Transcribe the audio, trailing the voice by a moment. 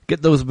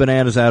Get those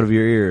bananas out of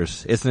your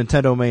ears. It's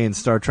Nintendo Main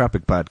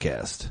Startropic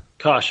Podcast.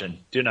 Caution,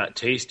 do not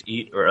taste,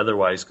 eat, or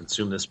otherwise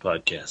consume this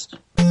podcast.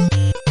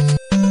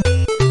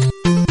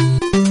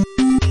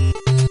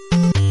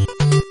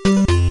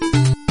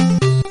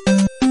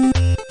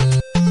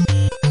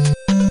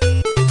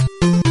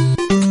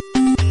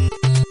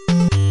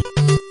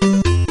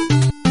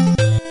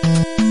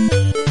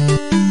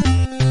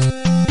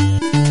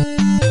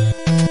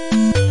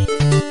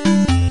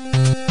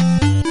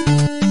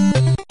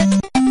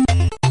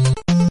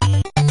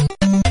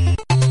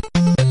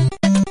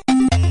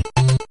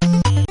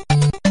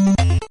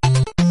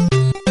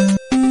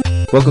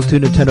 Welcome to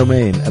Nintendo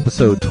Main,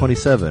 episode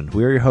 27.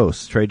 We're your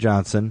hosts, Trey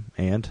Johnson,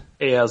 and...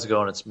 Hey, how's it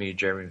going? It's me,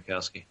 Jereme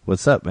Mikowski.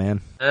 What's up, man?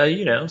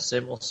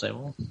 Same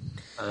old.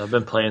 I've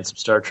been playing some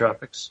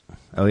Startropics.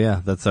 Oh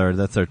yeah, that's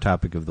our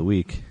topic of the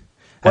week.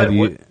 What?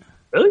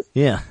 Really?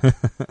 Yeah,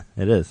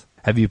 it is.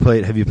 Have you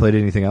played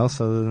anything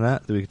else other than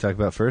that we could talk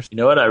about first? You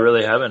know what? I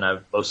really haven't.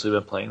 I've mostly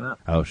been playing that.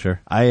 Oh,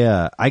 sure.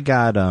 I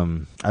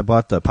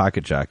bought the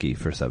Pocket Jockey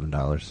for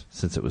 $7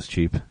 since it was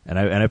cheap, and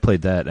I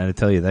played that, and I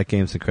tell you that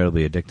game's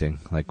incredibly addicting.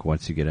 Like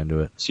once you get into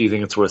it. So you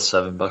think it's worth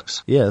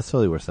 $7? Yeah, it's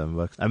totally worth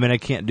 $7. I mean, I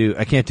can't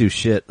do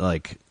shit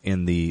like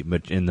in the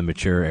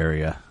mature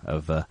area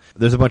of.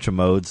 There's a bunch of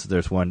modes.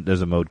 There's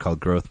a mode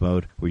called Growth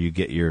Mode where you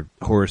get your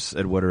horse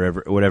at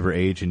whatever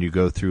age, and you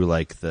go through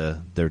like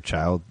their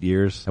child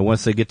years, and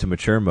once they get to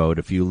mature mode,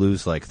 if you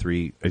lose like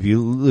three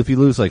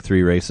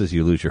races,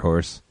 you lose your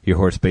horse. Your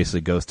horse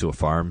basically goes to a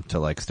farm to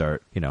like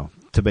start,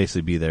 to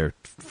basically be there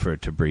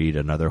to breed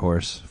another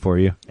horse for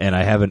you. And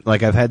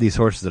I've had these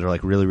horses that are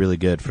like really, really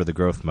good for the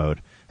growth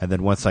mode. And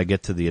then once I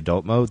get to the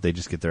adult mode, they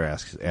just get their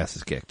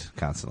asses kicked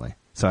constantly.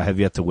 So I have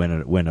yet to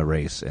win a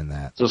race in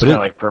that. So it's kind of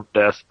like perp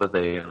death, but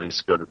they at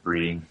least go to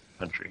breeding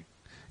country.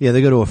 Yeah,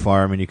 they go to a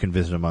farm and you can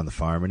visit them on the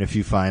farm. And if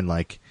you find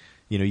like,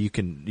 you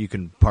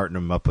can partner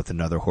them up with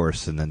another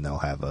horse, and then they'll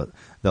have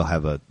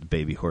a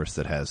baby horse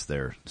that has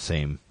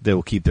they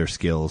will keep their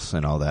skills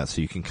and all that.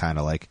 So you can kind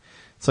of like,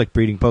 it's like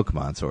breeding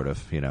Pokemon sort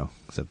of,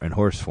 except in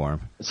horse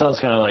form. It sounds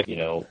kind of like,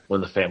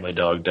 when the family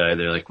dog died,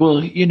 they're like, well,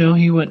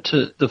 he went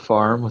to the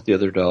farm with the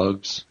other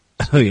dogs.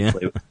 So oh yeah.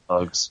 Play with the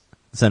dogs.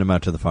 Send him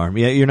out to the farm.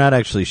 Yeah, you're not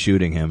actually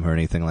shooting him or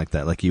anything like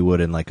that, like you would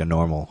in like a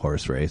normal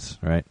horse race,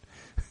 right?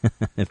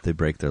 If they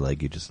break their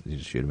leg, you just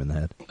shoot them in the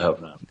head. Oh,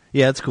 no.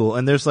 Yeah, it's cool.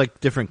 And there's like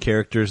different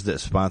characters that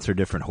sponsor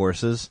different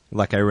horses.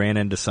 Like I ran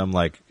into some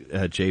like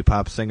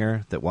J-pop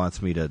singer that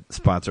wants me to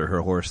sponsor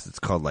her horse that's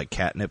called like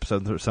Catnip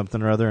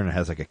something or other, and it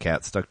has like a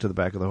cat stuck to the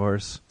back of the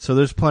horse. So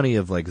there's plenty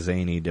of like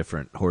zany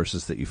different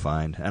horses that you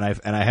find. And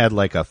I had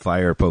like a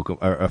fire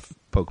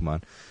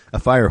Pokemon, a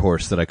fire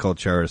horse that I called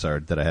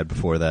Charizard that I had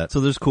before that. So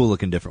there's cool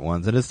looking different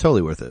ones, and it's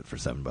totally worth it for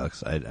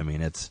 $7. I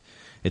mean it's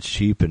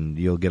cheap and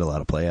you'll get a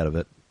lot of play out of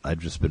it. I've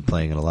just been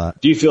playing it a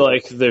lot. Do you feel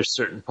like there's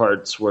certain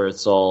parts where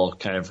it's all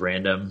kind of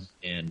random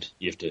and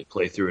you have to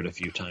play through it a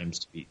few times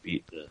to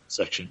beat the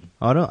section?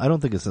 I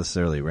don't think it's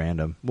necessarily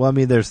random. Well, I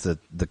mean, there's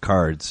the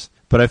cards,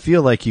 but I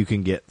feel like you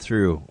can get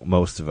through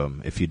most of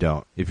them if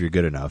you're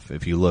good enough.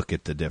 If you look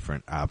at the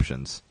different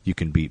options, you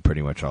can beat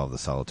pretty much all of the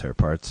solitaire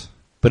parts.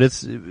 But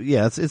it's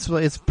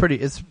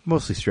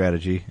mostly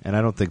strategy, and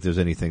I don't think there's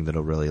anything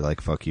that'll really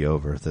like fuck you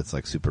over that's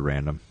like super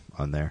random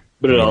on there.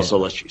 But it also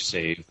lets you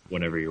save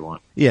whenever you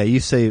want. Yeah, you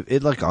save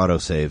it like auto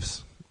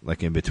saves,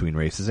 like in between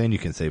races, and you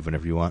can save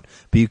whenever you want.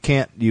 But you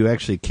can't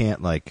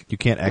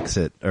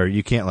exit, or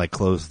you can't like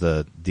close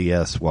the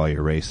DS while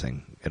you're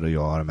racing.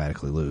 You'll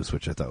automatically lose,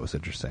 which I thought was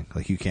interesting.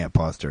 Like you can't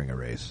pause during a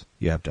race;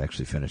 you have to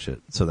actually finish it.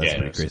 So that's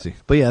pretty crazy.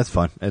 But yeah, it's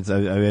fun. I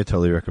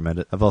totally recommend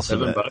it. I've also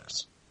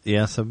 $7.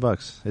 Yeah,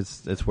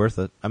 $7. It's worth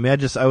it. I mean,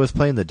 I was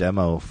playing the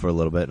demo for a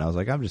little bit, and I was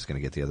like, I'm just gonna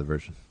get the other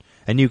version.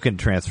 And you can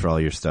transfer all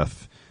your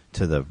stuff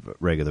to the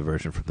regular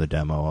version from the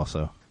demo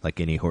also. Like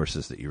any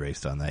horses that you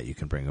raced on that, you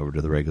can bring over to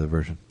the regular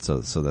version. So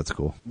that's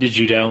cool. Did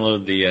you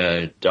download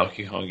the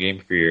Donkey Kong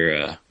game for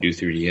your new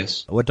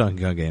 3DS? What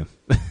Donkey Kong game?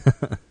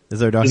 Is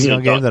there a Donkey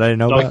Kong game that I didn't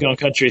know about? Donkey Kong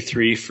Country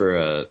 3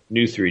 for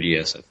new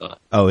 3DS, I thought.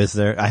 Oh, is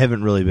there? I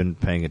haven't really been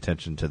paying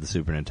attention to the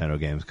Super Nintendo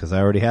games because I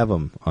already have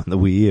them on the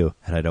Wii U,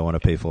 and I don't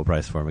want to pay full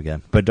price for them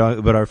again. But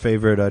our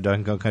favorite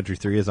Donkey Kong Country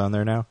 3 is on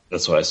there now?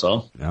 That's what I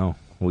saw. No.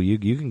 Well,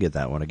 you can get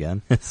that one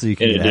again. So you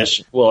can in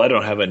addition, well, I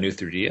don't have a new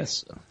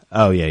 3DS. So.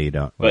 Oh, yeah, you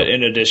don't. But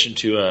in addition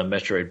to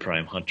Metroid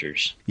Prime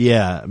Hunters.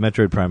 Yeah,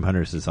 Metroid Prime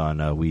Hunters is on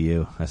Wii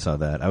U. I saw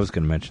that. I was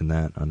going to mention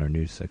that on our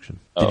news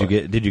section.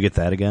 Did you get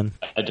that again?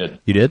 I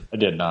did. You did? I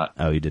did not.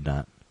 Oh, you did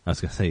not. I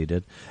was going to say you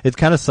did. It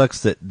kind of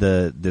sucks that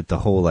the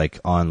whole like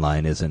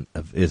online isn't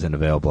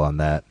available on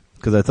that.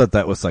 Because I thought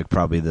that was like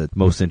probably the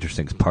most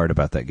interesting part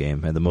about that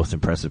game, and the most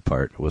impressive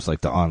part was like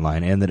the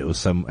online, and that it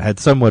was had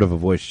somewhat of a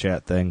voice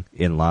chat thing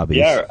in lobbies.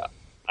 Yeah,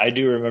 I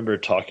do remember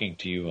talking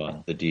to you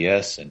on the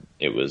DS, and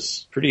it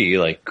was pretty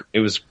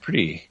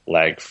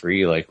lag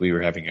free. Like we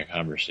were having a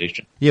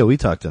conversation. Yeah, we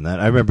talked on that.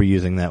 I remember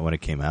using that when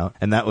it came out,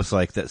 and that was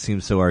like, that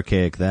seemed so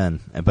archaic then.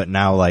 But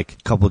now, like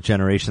a couple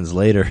generations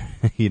later,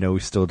 we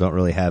still don't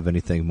really have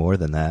anything more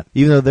than that.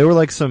 Even though there were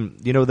like some,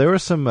 there were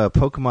some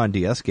Pokemon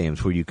DS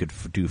games where you could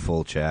do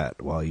full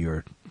chat while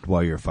you're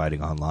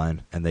fighting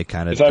online, and they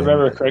kind of, if I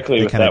remember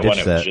correctly, with that one,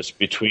 it that. was just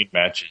between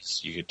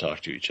matches you could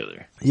talk to each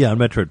other. Yeah, on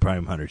Metroid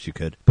Prime Hunters you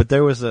could, but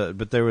there was a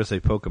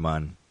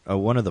Pokemon.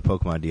 One of the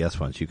Pokemon DS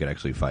ones, you could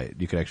actually fight.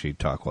 You could actually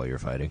talk while you're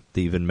fighting.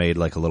 They even made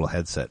like a little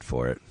headset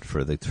for it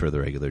for the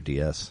regular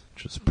DS,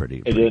 which was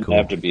pretty. It didn't cool.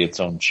 have to be its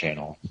own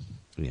channel.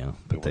 Yeah,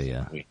 but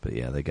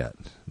they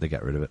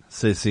got rid of it.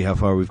 So see how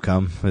far we've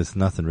come. It's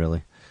nothing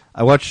really.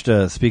 I watched,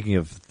 speaking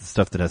of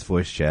stuff that has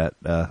voice chat,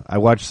 I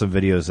watched some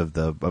videos of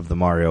the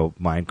Mario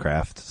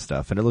Minecraft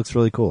stuff, and it looks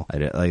really cool.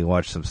 I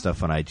watched some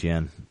stuff on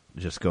IGN,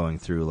 just going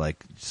through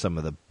like some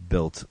of the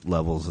built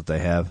levels that they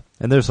have.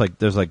 And there's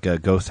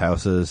ghost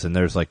houses, and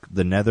there's like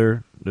the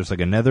Nether. There's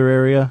like a Nether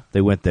area.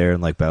 They went there,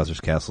 and like Bowser's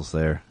Castle's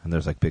there, and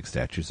there's like big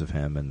statues of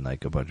him and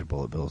like a bunch of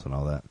bullet bills and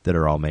all that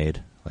are all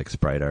made like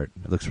sprite art.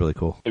 It looks really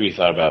cool. Have you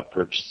thought about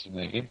purchasing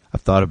that game?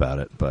 I've thought about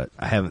it, but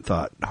I haven't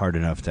thought hard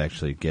enough to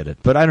actually get it.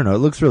 But I don't know. It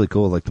looks really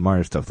cool. Like the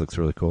Mario stuff looks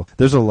really cool.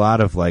 There's a lot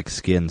of like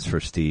skins for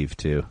Steve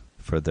too.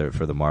 For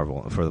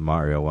the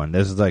Mario one,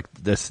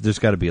 there's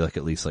got to be like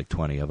at least like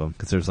 20 of them,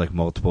 because there's like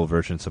multiple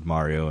versions of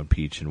Mario and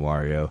Peach and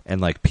Wario,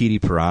 and like Petey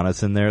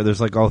Piranha's in there. There's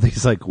like all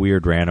these like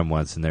weird random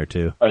ones in there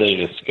too. Are they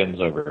just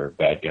skins over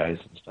bad guys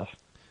and stuff?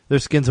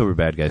 There's skins over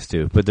bad guys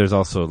too, but there's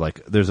also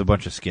like there's a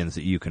bunch of skins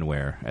that you can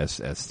wear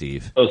as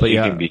Steve. Oh, so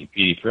you can be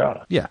Petey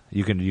Piranha. Yeah,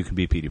 you can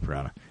be Petey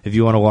Piranha if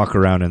you want to walk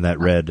around in that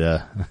red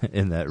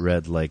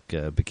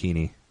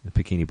bikini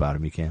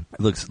bottom. You can.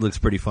 It looks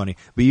pretty funny,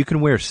 but you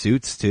can wear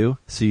suits too.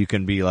 So you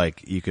can be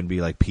like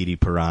Petey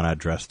Piranha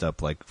dressed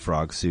up like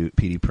frog suit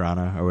Petey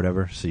Piranha or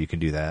whatever. So you can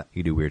do that.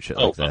 You can do weird shit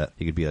like that.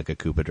 You could be like a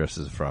Koopa dressed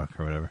as a frog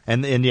or whatever.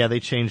 And yeah, they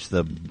changed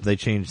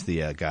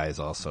the guys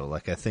also.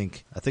 Like I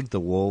think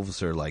the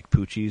wolves are like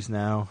Poochies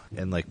now,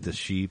 and like the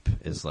sheep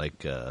is like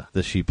the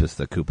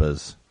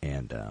Koopas,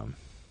 and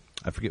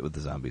I forget what the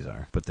zombies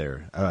are, but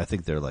I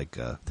think they're like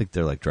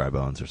dry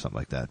bones or something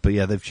like that. But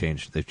yeah, they've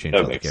changed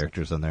all the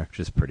characters on there, which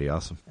is pretty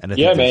awesome. And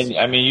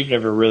I mean, you've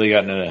never really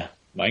gotten into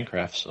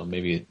Minecraft, so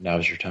maybe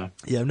now's your time.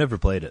 Yeah, I've never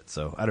played it,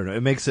 so I don't know.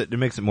 It makes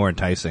it more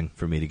enticing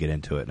for me to get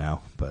into it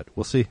now, but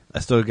we'll see. I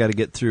still got to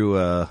get through.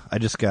 I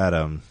just got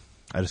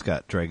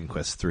Dragon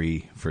Quest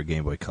III for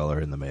Game Boy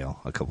Color in the mail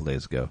a couple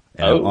days ago,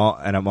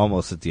 and I'm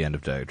almost at the end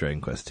of Dragon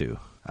Quest II.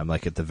 I'm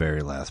like at the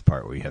very last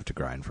part where you have to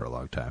grind for a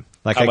long time.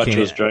 Like how much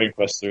was Dragon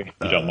Quest 3?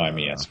 You don't mind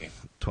me asking.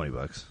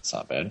 $20. It's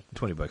not bad.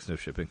 $20, no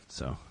shipping.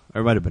 So,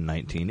 or it might have been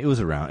 19. It was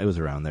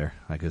around there.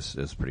 Like it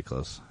was pretty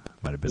close.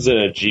 Might have been. Is it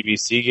a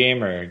GBC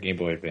game or a Game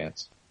Boy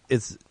Advance?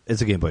 It's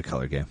a Game Boy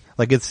Color game.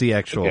 Like it's the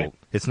actual. Okay.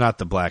 It's not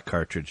the black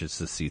cartridge. It's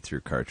the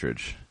see-through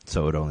cartridge.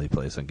 So it only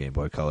plays on Game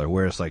Boy Color.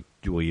 Whereas like,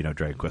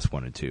 Dragon Quest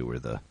 1 and 2 were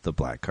the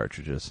black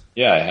cartridges.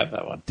 Yeah, I have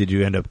that one. Did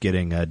you end up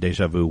getting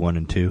Deja Vu 1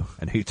 and 2?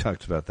 I know you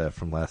talked about that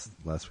from last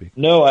week.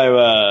 No,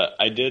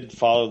 I did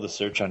follow the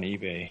search on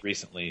eBay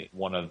recently.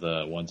 One of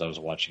the ones I was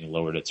watching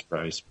lowered its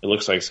price. It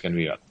looks like it's going to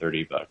be about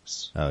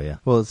 $30. Oh yeah.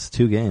 Well, it's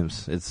 2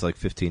 games. It's like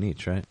 15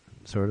 each, right?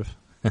 Sort of.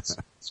 It's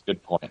a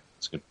good point.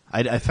 It's good.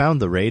 I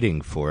found the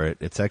rating for it.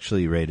 It's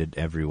actually rated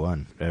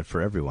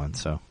for everyone.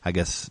 So I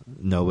guess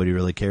nobody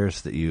really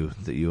cares that you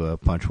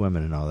punch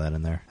women and all that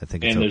in there. I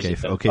think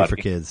it's okay for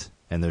kids.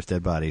 And there's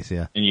dead bodies.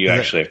 Yeah. And you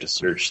actually have to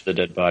search the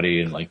dead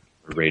body and like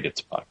rate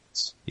its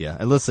pockets. Yeah,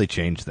 unless they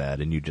change that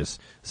and you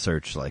just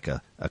search like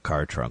a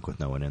car trunk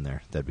with no one in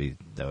there. That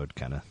would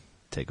kind of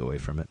take away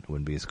from it. It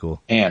wouldn't be as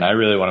cool. And I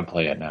really want to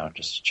play it now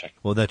just to check.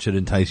 Well, that should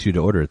entice you to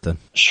order it then.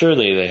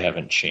 Surely they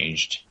haven't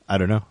changed. I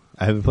don't know.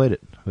 I haven't played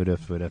it. We'd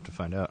have to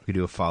find out. We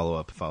do a follow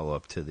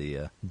up to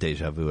the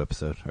Deja Vu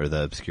episode or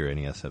the Obscure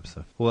NES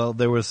episode. Well,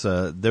 there was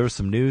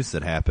some news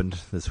that happened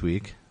this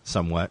week,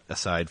 somewhat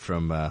aside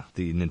from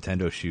the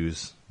Nintendo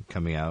shoes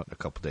coming out a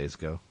couple days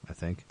ago. I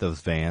think those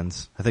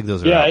vans. I think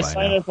those are out by now. I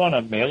signed up on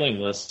a mailing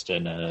list,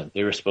 and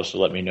they were supposed to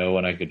let me know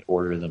when I could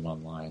order them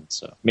online.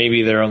 So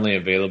maybe they're only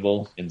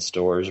available in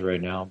stores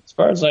right now. As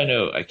far as I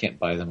know, I can't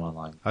buy them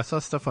online. I saw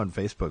stuff on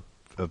Facebook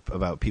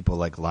about people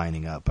like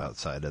lining up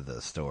outside of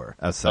the store,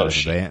 outside of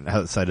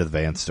the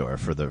van store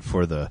for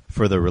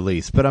the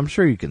release. But I'm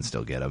sure you can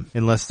still get them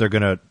unless they're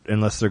gonna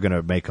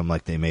make them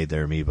like they made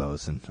their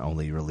amiibos and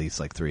only release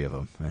like 3 of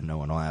them, and no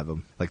one will have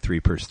them, like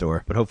 3 per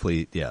store. But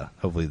hopefully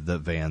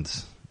the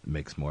Vans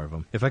makes more of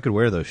them. If I could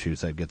wear those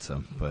shoes, I'd get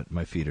some, but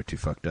my feet are too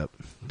fucked up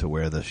to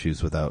wear the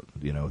shoes without,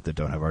 that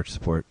don't have arch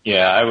support.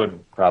 Yeah, I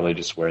would probably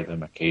just wear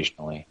them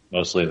occasionally.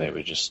 Mostly they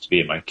would just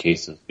be in my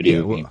case of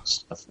video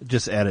games stuff.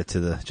 Just add it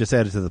to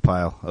the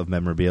pile of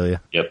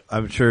memorabilia. Yep.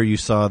 I'm sure you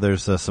saw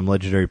there's some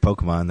legendary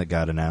Pokemon that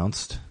got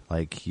announced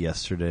like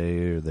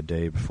yesterday or the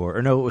day before.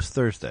 Or no, it was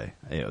Thursday.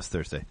 Yeah, it was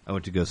Thursday. I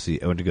went to go see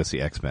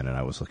X-Men, and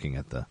I was looking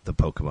at the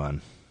Pokemon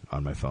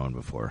on my phone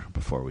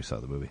before we saw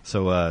the movie.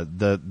 So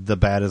the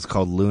bat is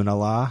called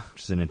Lunala,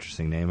 which is an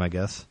interesting name, I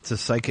guess. It's a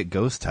psychic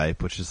ghost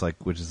type, which is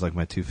like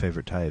my two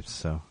favorite types.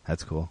 So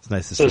that's cool. It's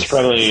nice to see. So it's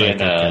probably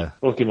psychic, in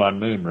Pokemon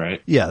Moon,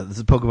 right? Yeah, this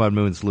is Pokemon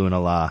Moon's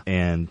Lunala,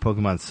 and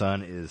Pokemon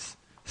Sun is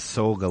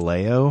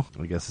SolgaLeo,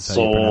 I guess is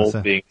how you pronounce it.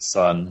 Soul being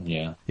sun,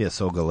 yeah. Yeah,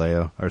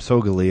 SolgaLeo or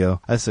SolgaLeo.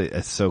 I say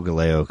it's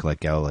SolgaLeo like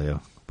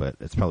Galileo, but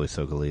it's probably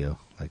SolgaLeo,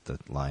 like the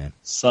lion.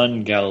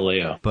 Sun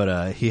Galileo.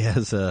 But he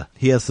has the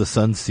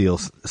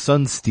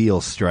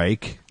Sunsteel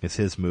Strike is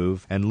his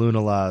move, and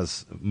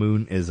Lunala's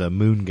moon is a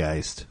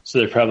Moongeist. So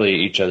they're probably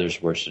each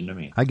other's worst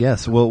enemy. I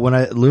guess. Well,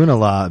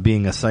 Lunala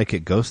being a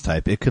psychic ghost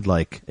type, it could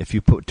like if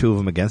you put two of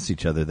them against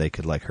each other, they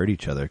could like hurt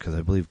each other because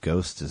I believe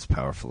Ghost is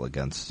powerful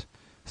against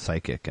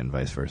psychic and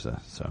vice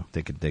versa, so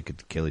they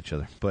could kill each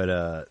other.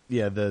 But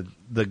yeah,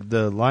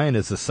 the lion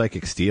is a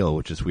psychic steel,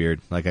 which is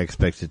weird. Like I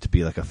expected it to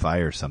be like a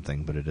fire or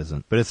something, but it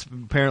isn't. But it's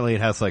apparently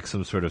it has like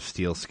some sort of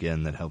steel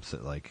skin that helps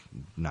it like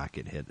not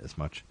get hit as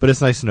much. But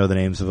it's nice to know the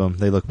names of them.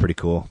 They look pretty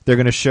cool. They're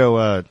going to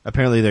show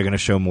apparently they're going to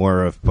show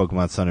more of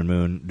Pokemon Sun and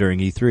Moon during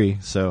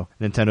E3. So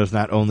Nintendo's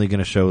not only going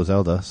to show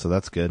Zelda, so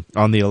that's good.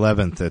 On the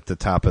 11th at the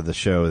top of the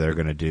show, they're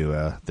going to do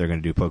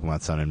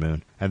Pokemon Sun and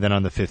Moon. And then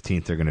on the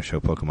 15th, they're going to show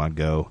Pokemon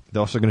Go.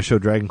 They're also going to show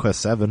Dragon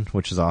Quest VII,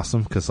 which is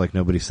awesome because like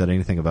nobody said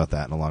anything about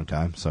that in a long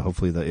time. So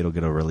hopefully it'll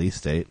get a release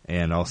date.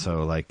 And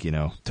also like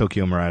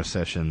Tokyo Mirage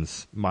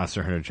Sessions,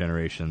 Monster Hunter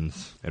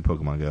Generations, and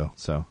Pokemon Go.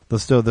 So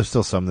there's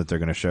still some that they're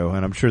going to show,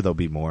 and I'm sure there'll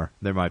be more.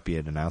 There might be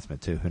an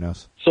announcement too. Who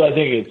knows? So I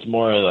think it's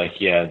more like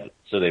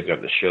so they've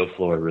got the show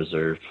floor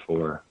reserved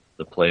for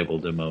the playable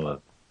demo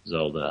of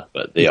Zelda,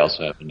 but they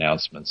also have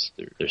announcements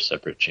through their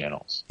separate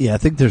channels. Yeah, I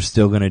think they're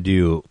still going to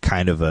do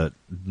kind of a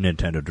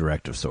Nintendo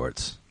Direct of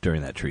sorts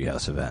during that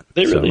Treehouse event.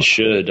 They really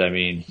should. I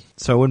mean,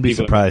 so I wouldn't be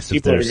surprised if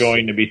people are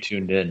going to be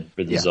tuned in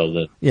for the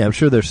Zelda. Yeah, I'm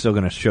sure they're still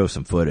going to show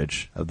some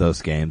footage of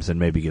those games and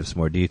maybe give some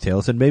more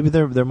details, and maybe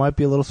there might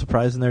be a little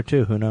surprise in there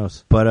too. Who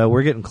knows? But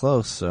we're getting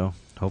close, so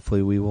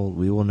hopefully we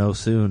will know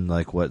soon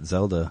like what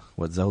Zelda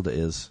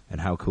is and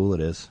how cool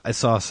it is. I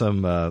saw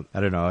some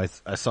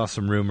I saw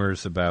some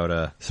rumors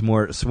about some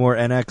more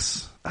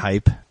NX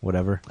hype,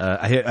 whatever.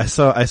 I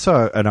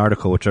saw an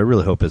article which I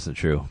really hope isn't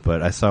true,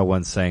 but I saw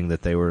one saying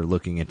that they were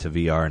looking into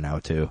VR now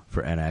too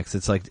for NX.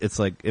 It's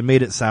like it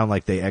made it sound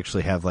like they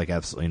actually have like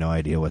absolutely no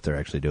idea what they're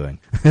actually doing.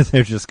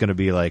 They're just going to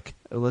be like,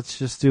 let's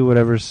just do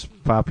whatever's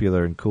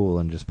popular and cool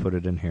and just put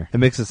it in here. It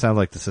makes it sound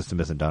like the system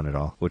isn't done at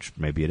all, which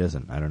maybe it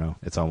isn't. I don't know.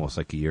 It's almost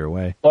like a year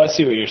away. Well, I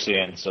see what you're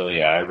saying. So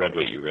yeah, I read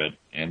what you read.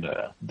 And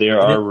there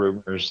are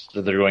rumors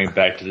that they're going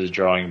back to the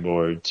drawing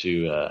board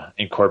to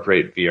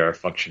incorporate VR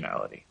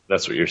functionality.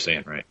 That's what you're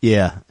saying, right?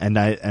 Yeah, and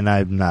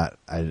I'm not.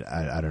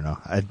 I don't know.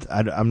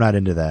 I'm not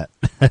into that.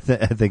 I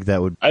think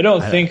that would. I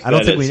don't think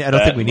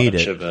we need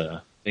much it. Of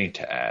a thing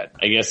to add.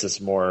 I guess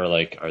it's more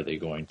like, are they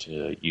going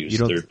to use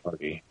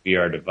third-party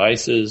VR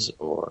devices,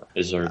 or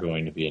is there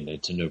going to be a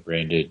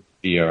Nintendo-branded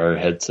VR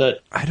headset?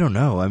 I don't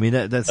know. I mean,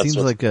 that seems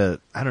like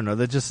I don't know.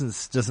 That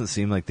just doesn't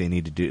seem like they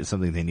need to do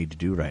something they need to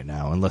do right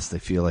now, unless they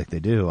feel like they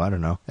do. I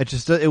don't know.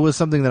 It was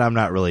something that I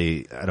don't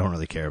really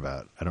care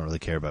about. I don't really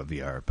care about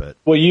VR, but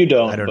well, you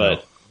don't. I don't but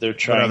know. They're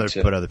trying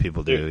but other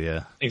people do.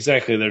 Yeah,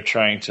 exactly. They're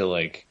trying to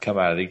like come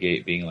out of the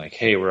gate being like,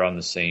 "Hey, we're on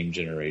the same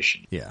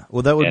generation." Yeah.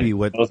 Well, that would be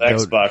what both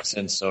Xbox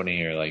and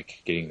Sony are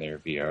like getting their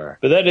VR.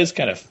 But that is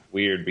kind of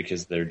weird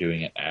because they're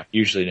doing an app.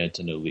 Usually,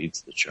 Nintendo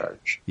leads the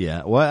charge.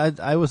 Yeah. Well,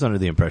 I was under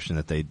the impression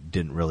that they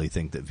didn't really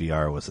think that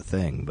VR was a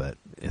thing, but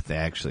if they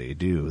actually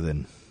do,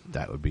 then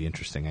that would be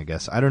interesting, I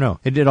guess. I don't know.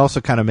 It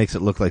also kind of makes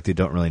it look like they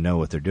don't really know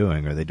what they're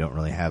doing, or they don't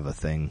really have a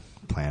thing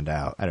planned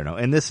out. I don't know.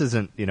 And this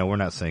isn't, we're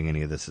not saying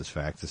any of this is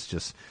fact. It's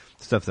just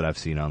stuff that I've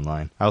seen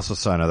online. I also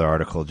saw another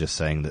article just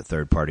saying that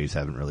third parties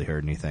haven't really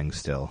heard anything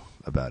still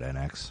about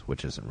NX,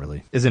 which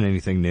isn't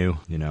anything new,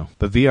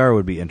 But VR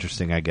would be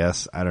interesting, I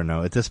guess. I don't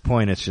know. At this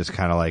point, it's just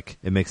kind of like,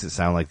 it makes it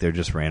sound like they're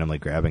just randomly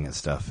grabbing at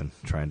stuff and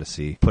trying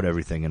to put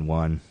everything in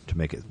one to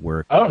make it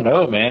work. I don't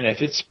know, man.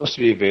 If it's supposed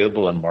to be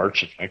available in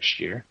March of next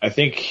year, I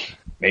think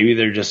maybe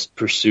they're just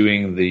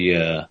pursuing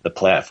the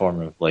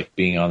platform of like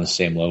being on the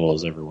same level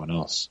as everyone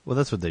else. Well,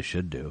 that's what they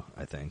should do,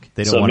 I think.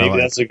 Maybe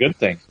that's a good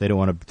thing. They don't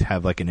want to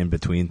have like an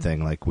in-between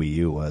thing like Wii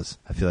U was.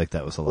 I feel like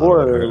that was a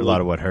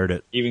lot of what hurt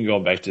it. Even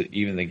going back to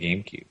even the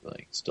GameCube,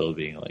 like still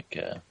being like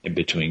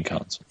in-between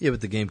console. Yeah,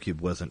 but the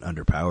GameCube wasn't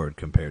underpowered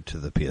compared to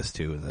the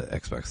PS2 and the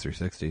Xbox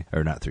 360.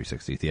 Or not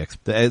 360,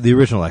 the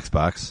original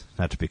Xbox,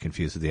 not to be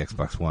confused with the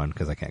Xbox One,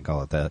 because I can't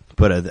call it that.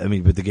 But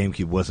but the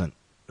GameCube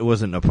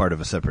wasn't a part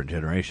of a separate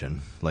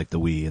generation like the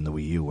Wii and the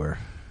Wii U were.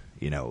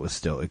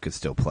 It could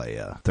still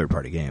play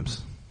third-party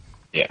games.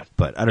 Yeah,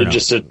 but I don't know. It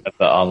just didn't have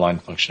the online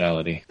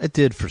functionality. It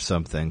did for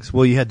some things.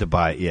 Well, you had to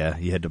buy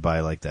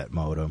like that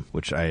modem,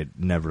 which I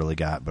never really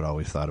got, but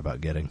always thought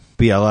about getting.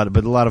 But yeah, a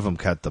lot of them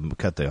cut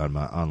the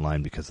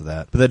online because of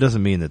that. But that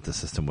doesn't mean that the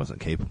system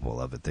wasn't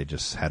capable of it. They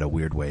just had a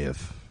weird way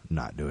of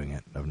not doing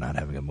it, of not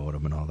having a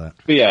modem and all that.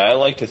 But yeah, I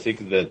like to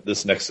think that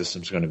this next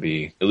system is going to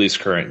be at least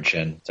current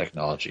gen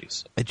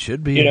technologies. It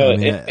should be. I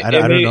mean, I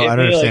don't know. I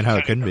don't understand how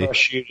it couldn't be.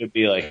 Crush you to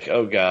be like,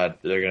 oh god,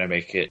 they're going to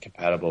make it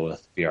compatible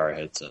with VR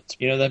headsets.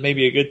 That may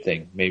be a good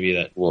thing. Maybe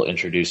that will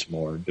introduce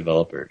more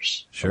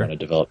developers who want to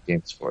develop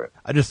games for it.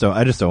 I just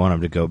don't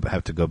want them to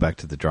have to go back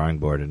to the drawing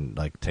board and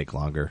like take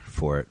longer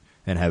for it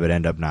and have it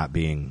end up not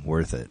being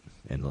worth it.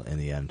 In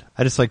the end,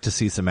 I just like to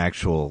see some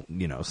actual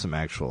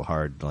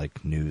hard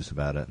like news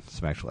about it,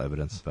 some actual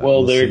evidence. But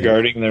well, they're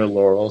guarding their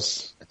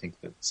laurels. I think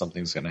that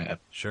something's going to happen.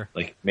 Sure.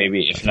 Like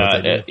maybe if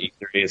not at E3,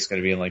 it's going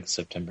to be in like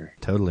September.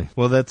 Totally.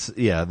 Well, that's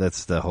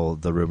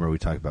the rumor we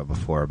talked about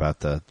before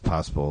about the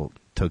possible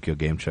Tokyo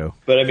Game Show.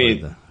 But I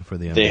mean, for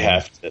the they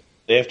have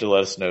to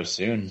let us know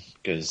soon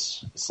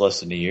because it's less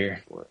than a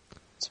year before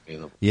it's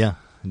available. Yeah.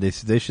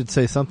 They should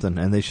say something,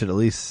 and they should at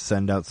least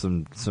send out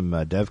some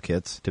dev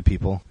kits to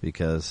people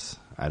because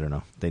I don't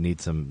know, they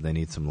need some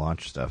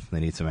launch stuff. They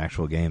need some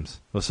actual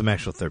games. Well, some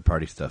actual third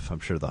party stuff.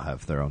 I'm sure they'll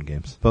have their own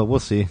games, but we'll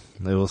see.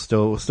 They will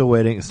still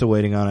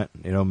waiting on it.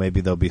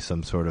 Maybe there'll be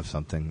some sort of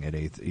something at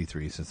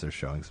E3 since they're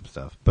showing some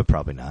stuff, but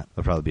probably not.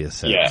 There'll probably be a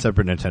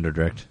separate Nintendo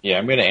Direct. Yeah,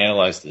 I'm going to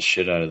analyze the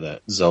shit out of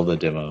that Zelda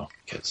demo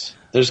because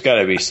there's got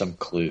to be some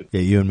clue.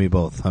 Yeah, you and me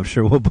both. I'm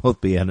sure we'll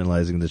both be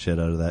analyzing the shit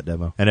out of that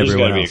demo, and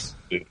everyone else.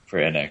 Be a clue for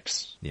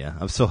NX. Yeah,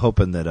 I'm still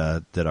hoping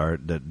that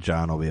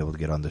John will be able to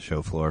get on the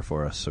show floor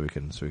for us so we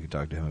can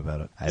talk to him about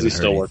it. Is he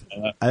still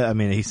working on that? I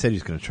mean, he said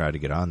he's going to try to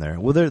get on there.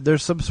 Well,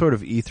 there's some sort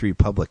of E3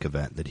 public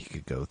event that he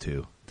could go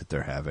to that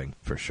they're having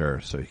for sure,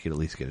 so he could at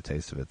least get a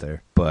taste of it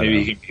there. But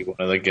maybe he can be one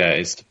of the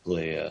guys to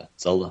play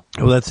Zelda.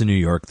 Well, that's in New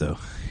York though.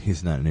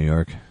 He's not in New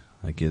York.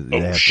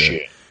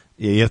 Shit.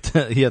 Yeah,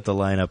 you have to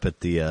line up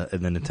at the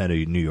in the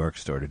Nintendo New York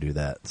store to do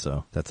that.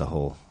 So that's a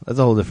whole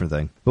different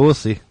thing. But we'll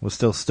see. We're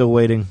still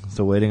waiting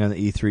on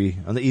the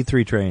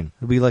E3 train.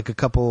 It'll be like a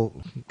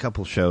couple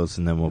shows,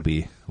 and then we'll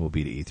be to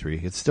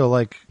E3. It's still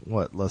like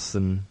less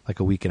than like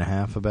a week and a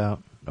half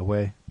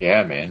away.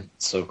 Yeah, man,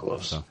 it's so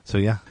close. So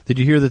yeah. Did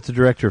you hear that the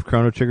director of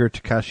Chrono Trigger,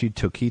 Takashi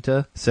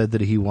Tokita, said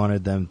that he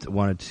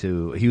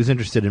he was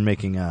interested in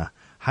making a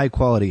high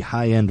quality,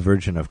 high end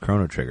version of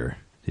Chrono Trigger.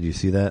 Did you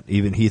see that?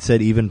 He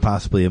said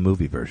possibly a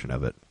movie version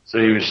of it. So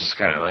he was just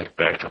kind of like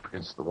backed up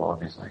against the wall,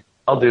 and he's like,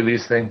 I'll do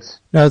these things.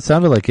 No, it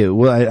sounded like it.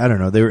 Well, I don't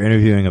know. They were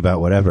interviewing about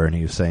whatever, and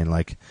he was saying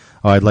like,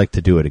 "Oh, I'd like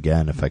to do it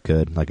again if I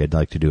could. Like, I'd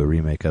like to do a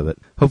remake of it."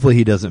 Hopefully,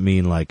 he doesn't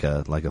mean like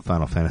a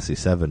Final Fantasy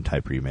VII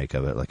type remake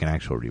of it, like an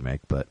actual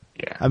remake. But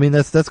yeah, I mean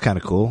that's kind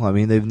of cool. I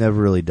mean, they've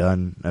never really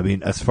done. I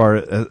mean,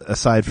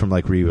 aside from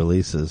like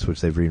re-releases,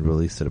 which they've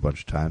re-released it a bunch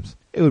of times,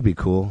 it would be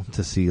cool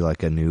to see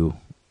like a new,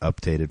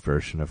 updated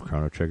version of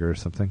Chrono Trigger or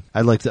something.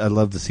 I'd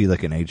love to see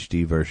like an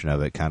HD version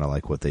of it, kind of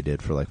like what they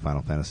did for like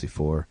Final Fantasy IV,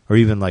 or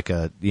even like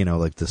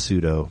like the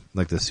pseudo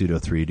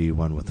 3D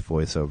one with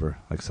voiceover,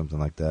 like something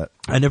like that.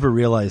 I never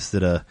realized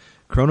that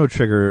Chrono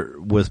Trigger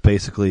was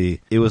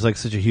it was like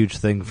such a huge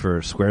thing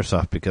for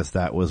Squaresoft because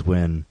that was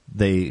when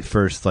they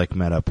first like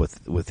met up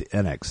with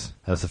NX.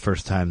 That was the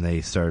first time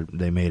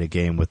they made a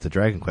game with the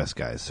Dragon Quest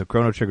guys. So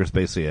Chrono Trigger is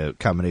basically a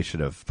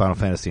combination of Final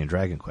Fantasy and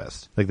Dragon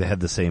Quest. Like they had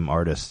the same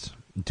artist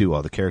do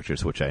all the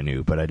characters, which I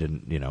knew, but I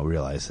didn't,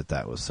 realize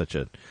that was such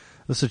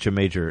a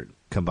major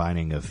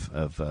combining of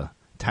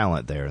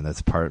talent there, and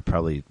that's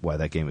probably why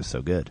that game is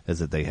so good, is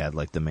that they had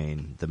like the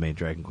main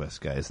Dragon Quest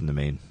guys and the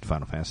main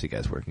Final Fantasy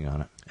guys working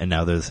on it, and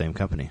now they're the same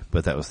company.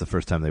 But that was the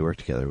first time they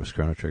worked together was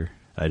Chrono Trigger.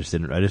 I just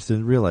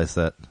didn't realize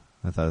that.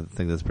 I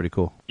think that's pretty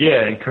cool.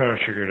 Yeah, and Chrono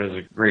Trigger does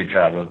a great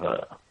job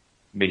of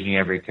making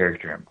every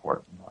character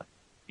important. Like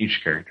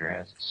each character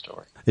has a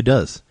story. It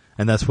does.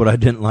 And that's what I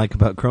didn't like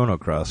about Chrono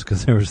Cross,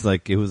 because it was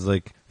like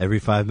every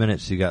 5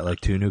 minutes you got like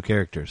 2 new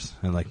characters,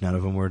 and like none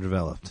of them were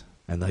developed.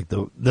 And like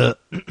the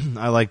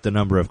I like the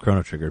number of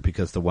Chrono Trigger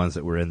because the ones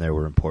that were in there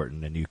were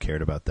important, and you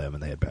cared about them,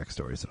 and they had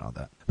backstories and all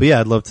that. But yeah,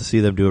 I'd love to see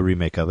them do a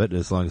remake of it,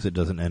 as long as it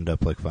doesn't end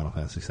up like Final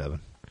Fantasy VII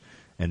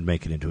and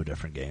make it into a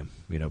different game.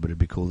 But it'd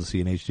be cool to see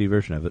an HD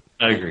version of it.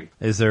 I agree.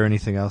 Is there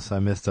anything else I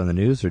missed on the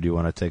news, or do you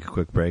want to take a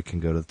quick break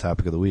and go to the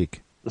topic of the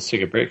week? Let's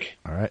take a break.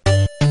 All right.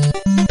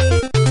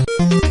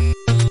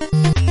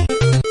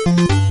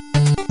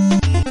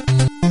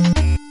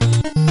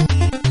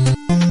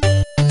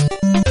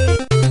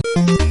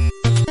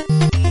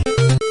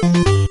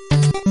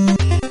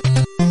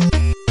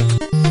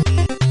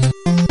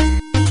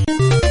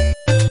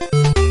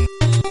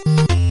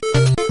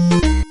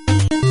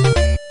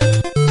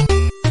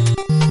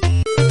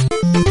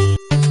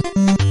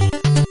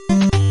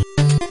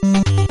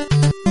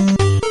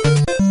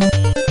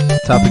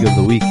 Topic of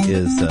the week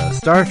is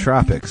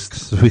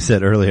Startropics, as we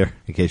said earlier,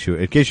 in case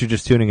you're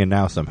just tuning in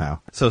now somehow.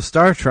 So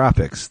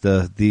Startropics,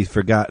 the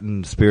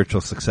forgotten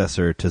spiritual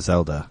successor to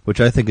Zelda,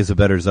 which I think is a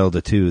better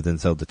Zelda 2 than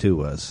Zelda 2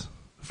 was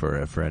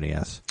for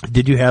NES.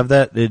 Did you have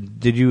that?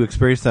 Did you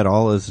experience that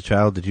all as a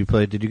child? Did you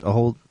a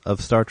whole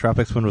of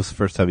Startropics? When was the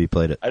first time you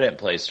played it? I didn't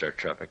play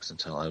Startropics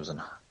until I was in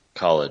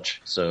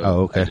college. So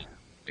oh, okay.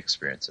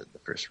 experience it the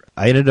first round.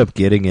 I ended up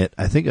getting it.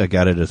 I think I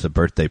got it as a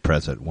birthday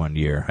present one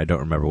year. I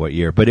don't remember what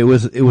year, but it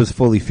was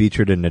fully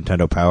featured in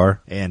Nintendo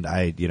Power, and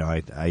I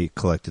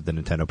collected the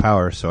Nintendo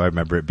Power, so I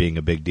remember it being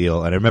a big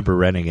deal, and I remember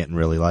renting it and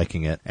really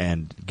liking it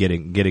and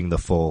getting the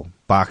full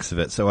box of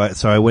it. So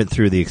I went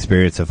through the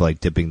experience of like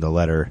dipping the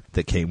letter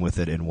that came with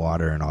it in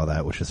water and all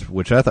that,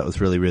 which I thought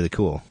was really, really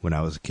cool when I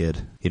was a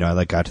kid. I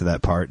like got to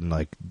that part and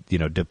like,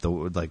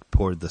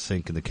 poured the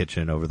sink in the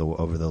kitchen over the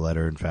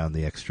letter and found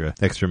the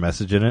extra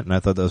message in it, and I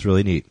thought that was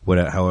really neat.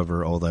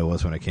 However old I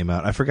was when it came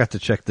out. I forgot to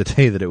check the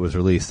day that it was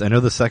released. I know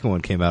the second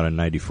one came out in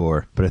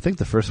 94, but I think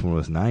the first one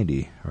was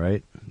 90,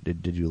 right?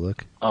 Did you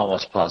look?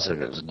 Almost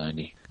positive it was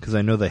 90. Because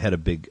I know they had a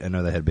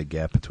big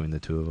gap between the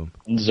two of them.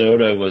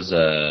 Zoda was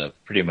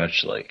pretty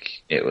much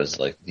like it was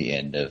like the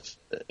end of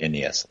the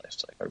NES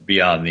lifecycle, or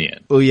beyond the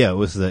end. Oh yeah, it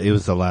was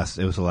the last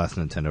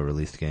Nintendo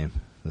released game.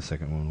 The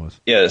second one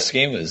was. Yeah, this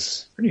game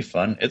is pretty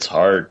fun. It's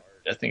hard.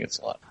 I think it's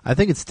a lot. I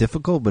think it's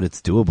difficult, but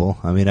it's doable.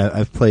 I mean,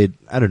 I've played.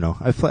 I don't know.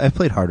 I've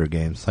played harder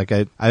games. Like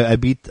I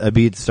beat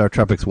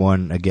Startropics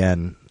 1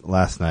 again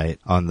last night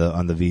on the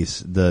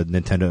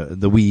Nintendo,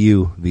 the Wii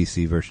U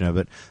VC version of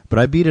it, but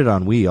I beat it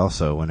on Wii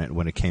also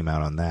when it came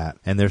out on that,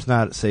 and there's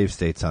not save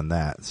states on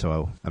that,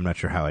 so I'm not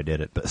sure how I did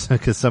it, but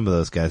because some of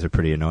those guys are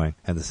pretty annoying,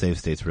 and the save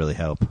states really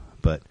help,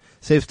 but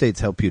save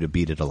states help you to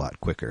beat it a lot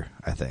quicker,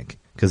 I think.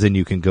 Because then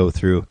you can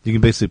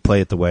basically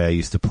play it the way I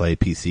used to play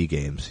PC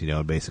games,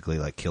 basically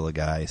like kill a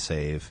guy,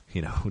 save,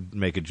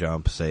 make a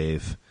jump,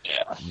 save,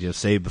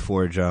 save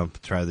before a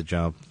jump, try the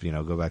jump,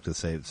 go back to the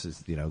save,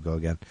 go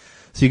again.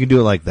 So you can do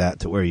it like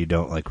that to where you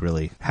don't like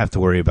really have to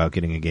worry about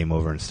getting a game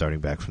over and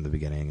starting back from the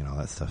beginning and all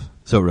that stuff.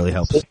 So it really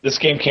helps. This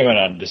game came out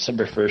on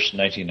December 1st,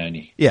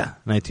 1990. Yeah,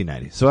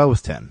 1990. So I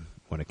was 10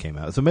 when it came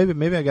out. So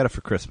maybe I got it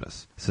for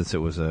Christmas, since it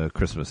was a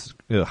Christmas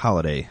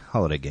holiday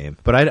game.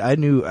 But I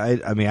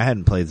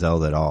hadn't played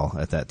Zelda at all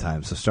at that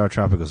time. So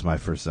Startropic was my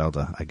first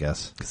Zelda, I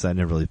guess, because I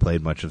never really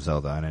played much of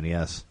Zelda on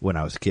NES when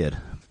I was a kid.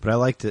 But I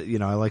liked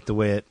it. I liked the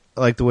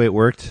way it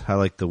worked. I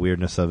liked the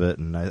weirdness of it,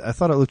 and I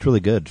thought it looked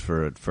really good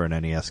for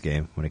an NES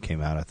game when it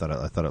came out. I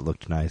thought it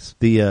looked nice.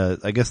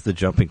 I guess the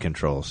jumping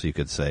controls, you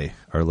could say,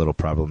 are a little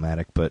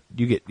problematic, but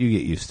you get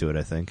used to it,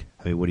 I think.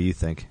 I mean, what do you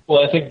think?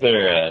 Well, I think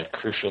they're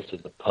crucial to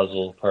the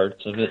puzzle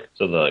parts of it.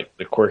 So the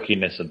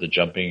quirkiness of the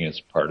jumping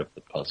is part of the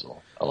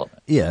puzzle element.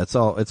 Yeah, it's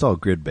all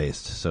grid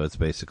based. So it's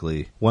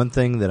basically one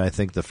thing that I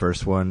think the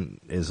first one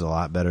is a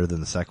lot better than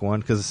the second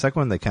one, because the second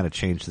one they kind of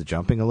changed the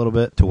jumping a little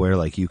bit to where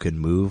like you can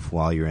move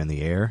while you're in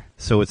the air.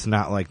 So it's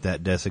not like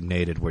that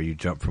designated where you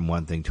jump from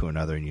one thing to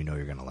another and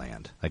you're going to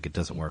land. Like it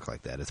doesn't work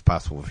like that. It's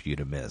possible for you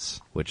to miss,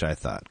 which I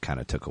thought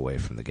kind of took away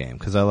from the game,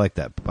 because I like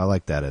that. I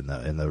like that in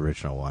the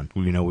original one.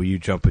 Where you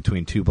jump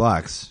between two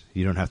blocks,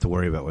 you don't have to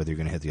worry about whether you're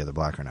going to hit the other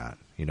block or not,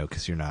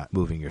 because you're not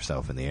moving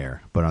yourself in the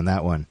air. But on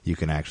that one, you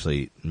can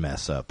actually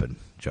mess up and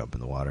jump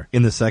in the water.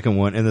 In the second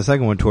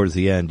one, towards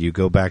the end, you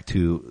go back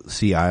to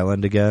Sea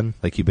Island again.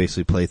 Like you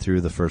basically play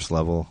through the first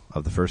level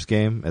of the first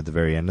game at the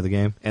very end of the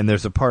game. And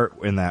there's a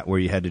part in that where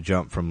you had to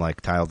jump from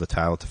like tile to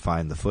tile to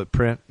find the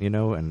footprint,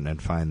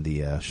 and find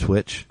the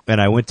switch.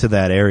 And I went to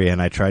that area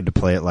and I tried to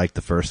play it like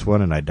the first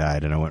one, and I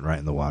died, and I went right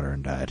in the water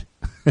and died.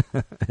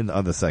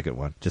 On the second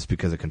one, just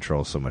because it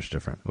controls so much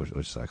different,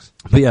 which sucks.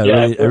 But yeah,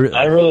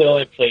 I really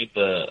only played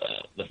the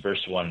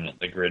first one.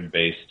 The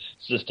grid-based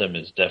system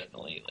is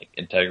definitely like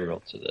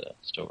integral to the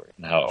story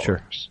and how it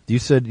works. You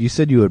said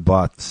you had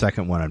bought the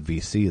second one on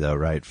VC though,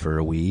 right? For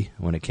a Wii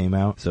when it came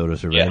out,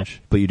 Zoda's Revenge.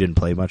 Yeah. But you didn't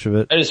play much of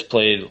it. I just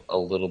played a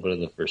little bit of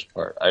the first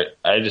part.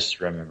 I just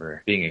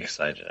remember being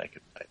excited I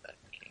could play that.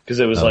 Because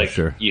it was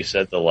you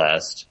said, the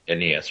last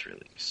NES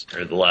release,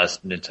 or the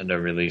last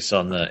Nintendo release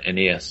on the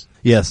NES.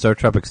 Yeah,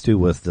 Startropics 2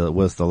 was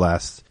the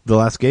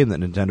last game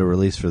that Nintendo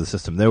released for the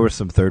system. There were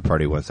some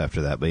third-party ones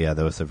after that, but yeah,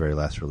 that was the very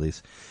last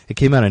release. It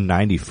came out in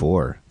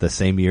 94, the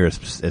same year as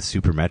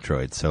Super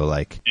Metroid, so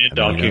like...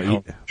 Donkey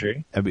Kong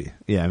Country?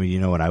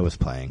 What I was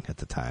playing at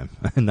the time.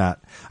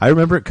 I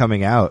remember it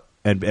coming out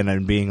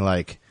and being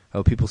like,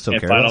 oh, people still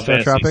care about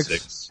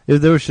Startropics?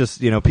 There was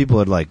just, people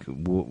had like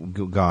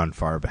gone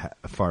far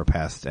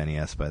past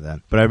NES by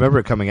then. But I remember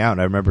it coming out,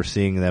 and I remember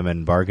seeing them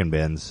in bargain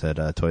bins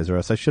at Toys R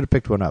Us. I should have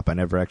picked one up. I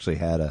never actually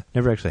had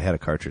a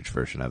cartridge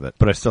version of it.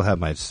 But I still have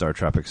my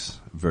Startropics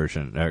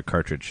version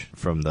cartridge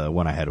from the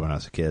one I had when I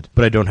was a kid.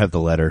 But I don't have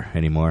the letter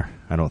anymore.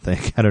 I don't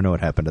think. I don't know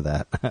what happened to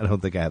that. I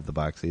don't think I have the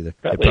box either.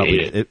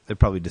 It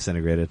probably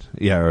disintegrated.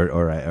 Yeah,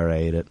 or I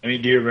ate it. I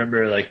mean, do you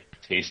remember like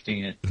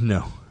tasting it?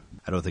 No,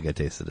 I don't think I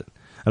tasted it.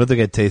 I don't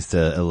think I'd taste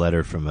a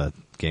letter from a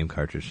game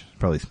cartridge.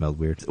 Probably smelled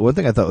weird. One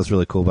thing I thought was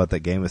really cool about that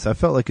game is I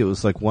felt like it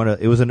was like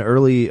it was an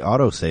early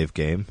autosave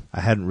game.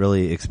 I hadn't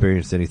really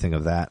experienced anything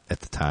of that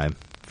at the time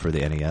for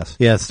the NES.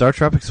 Yeah,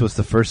 Startropics was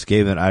the first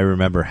game that I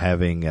remember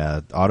having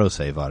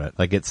autosave on it.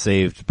 Like it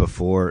saved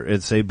before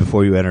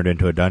you entered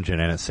into a dungeon,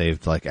 and it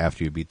saved like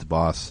after you beat the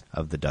boss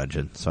of the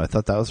dungeon. So I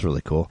thought that was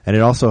really cool. And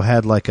it also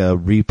had like a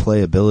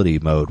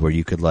replayability mode where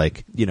you could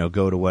like,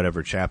 go to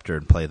whatever chapter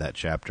and play that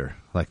chapter.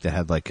 Like they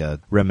had like a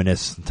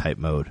reminisce type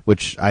mode,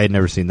 which I had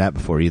never seen that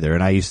before either.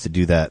 And I used to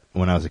do that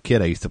when I was a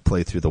kid. I used to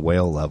play through the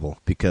whale level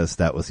because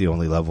that was the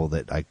only level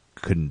that I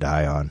couldn't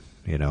die on.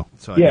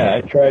 So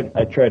I tried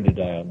to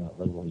die on that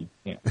level. You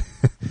can't.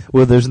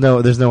 Well, there's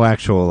no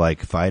actual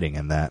like fighting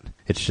in that.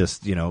 It's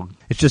just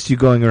you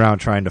going around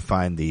trying to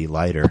find the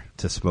lighter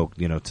to smoke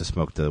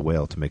the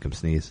whale to make him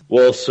sneeze.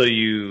 Well, so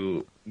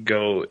you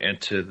go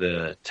into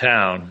the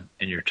town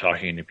and you're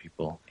talking to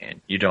people and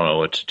you don't know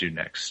what to do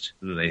next.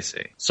 Then they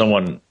say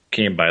someone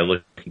came by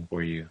looking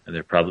for you, and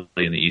they're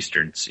probably in the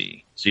Eastern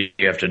Sea. So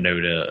you have to know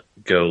to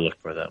go look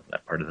for them,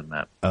 that part of the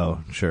map.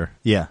 Oh, sure.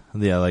 Yeah,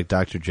 like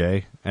Dr.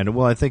 J. And,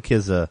 well, I think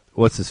his,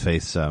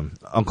 what's-his-face,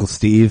 Uncle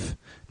Steve,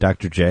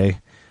 Dr. J,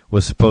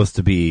 was supposed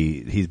to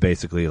be, he's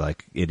basically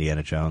like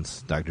Indiana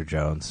Jones, Dr.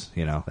 Jones,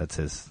 that's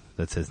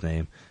his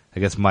name. I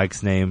guess Mike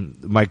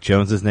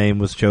Jones's name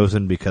was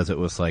chosen because it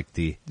was like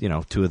the,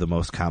 two of the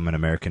most common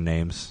American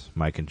names,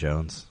 Mike and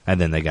Jones. And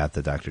then they got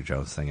the Dr.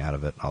 Jones thing out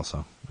of it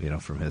also,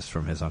 from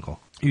his uncle.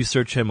 You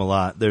search him a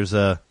lot. There's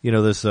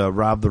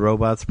Rob the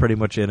Robot's pretty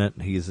much in it.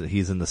 He's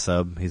in the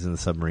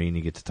submarine.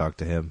 You get to talk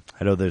to him.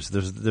 I know there's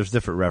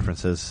different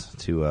references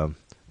to,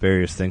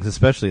 various things,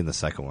 especially in the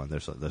second one.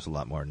 There's a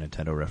lot more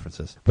Nintendo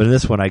references, but in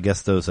this one, I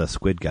guess those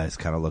squid guys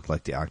kind of look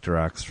like the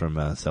Octoroks from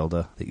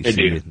Zelda that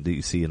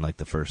you see in like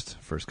the first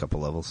couple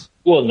levels.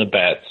 Well, and the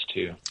bats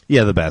too.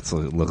 Yeah, the bats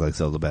look like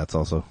Zelda bats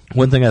also.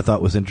 One thing I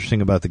thought was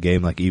interesting about the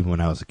game, like even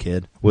when I was a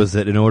kid, was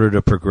that in order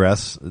to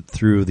progress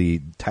through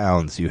the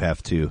towns, you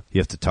have to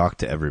talk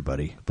to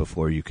everybody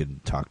before you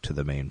can talk to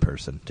the main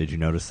person. Did you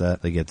notice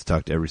that? Like you have to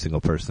talk to every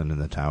single person in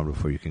the town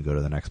before you can go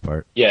to the next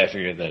part. Yeah, I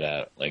figured that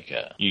out. Like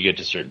you get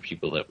to certain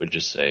people that would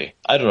just say,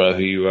 "I don't know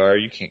who you are.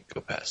 You can't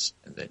go past."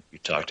 And then you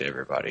talk to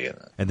everybody,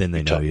 and then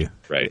they know you.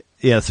 Right.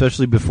 Yeah,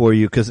 especially before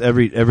you, because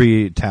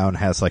every town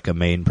has like a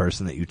main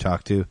person that you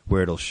talk to,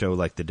 where it'll show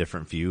like the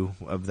different view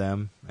of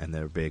them, and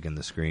they're big in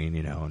the screen,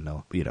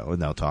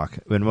 and they'll talk.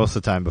 And most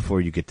of the time, before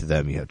you get to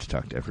them, you have to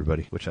talk to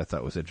everybody, which I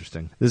thought was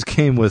interesting. This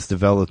game was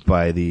developed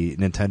by the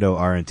Nintendo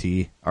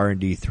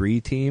R&D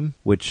 3 team,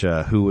 which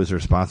who was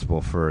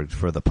responsible for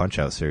the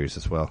Punch-Out series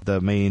as well.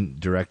 The main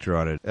director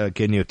on it,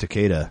 Genyo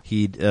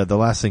Takeda, the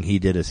last thing he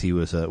did is he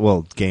was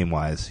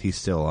game-wise, he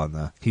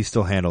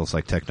still handles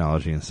like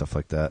technology and stuff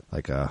like that,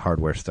 like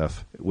hardware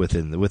stuff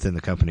within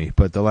the company.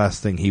 But the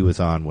last thing he was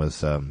on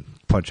was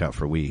Punch-Out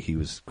for Wii. He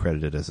was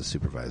credited as a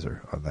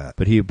supervisor on that.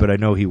 But I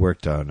know he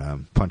worked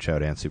on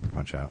Punch-Out and Super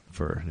Punch-Out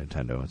for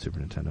Nintendo and Super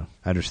Nintendo.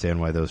 I understand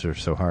why those are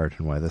so hard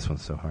and why this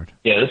one's so hard.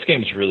 Yeah, this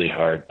game's really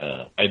hard.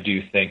 I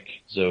do thank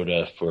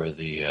Zoda for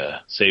the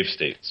save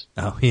states.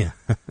 Oh yeah,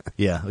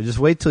 yeah. Just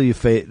wait till you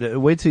fight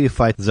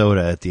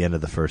Zoda at the end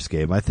of the first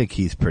game. I think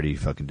he's pretty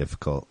fucking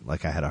difficult.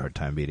 Like I had a hard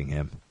time beating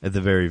him at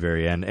the very,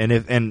 very end.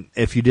 And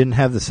if you didn't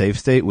have the save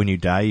state, when you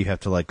die, you have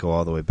to like go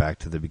all the way back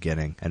to the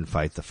beginning and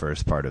fight the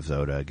first part of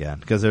Zoda again.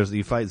 Because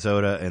you fight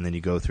Zoda and then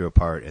you go through a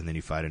part and then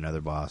you fight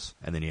another boss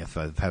and then you have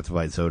to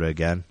fight Zoda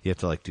again. You have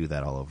to like do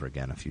that all over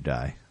again if you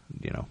die,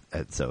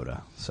 at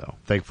Zoda. So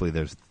thankfully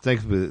there's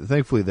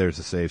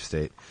a save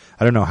state.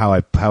 I don't know how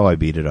I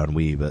beat it on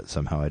Wii, but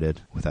somehow I did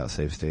without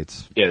save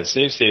states. Yeah, the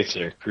save states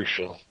are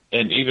crucial.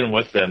 And even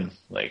with them,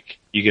 like,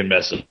 you can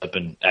mess up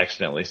and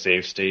accidentally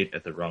save state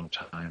at the wrong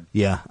time.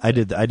 Yeah, I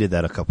did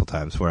that a couple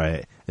times where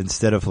I,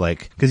 instead of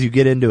like, cause you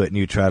get into it and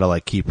you try to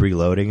like keep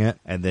reloading it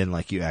and then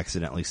like you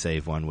accidentally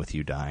save one with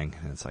you dying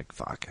and it's like,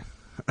 fuck.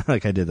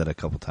 Like I did that a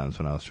couple times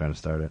when I was trying to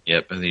start it.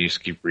 Yep, and then you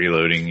just keep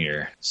reloading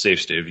your save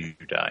state of you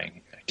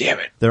dying. Damn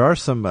it. There are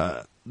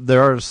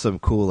some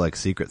cool like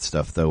secret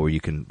stuff though where you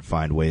can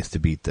find ways to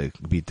beat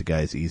the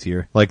guys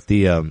easier. Like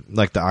the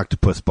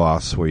octopus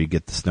boss where you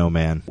get the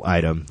snowman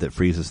item that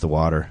freezes the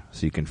water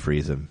so you can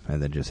freeze him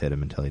and then just hit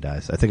him until he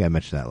dies. I think I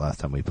mentioned that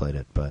last time we played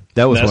it, but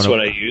that's what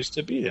I used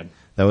to beat him.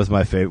 That was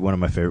one of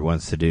my favorite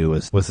ones to do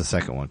was the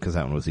second one because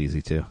that one was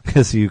easy too.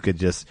 Because you could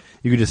just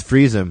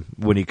freeze him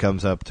when he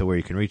comes up to where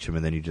you can reach him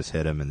and then you just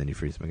hit him and then you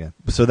freeze him again.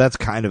 So that's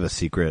kind of a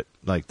secret,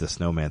 like the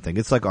snowman thing.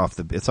 It's like off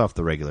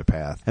the regular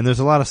path. And there's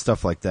a lot of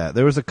stuff like that.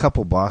 There was a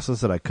couple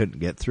bosses that I couldn't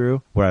get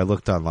through where I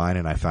looked online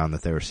and I found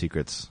that there were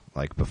secrets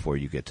like before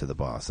you get to the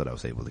boss that I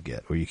was able to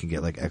get, where you can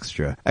get like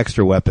extra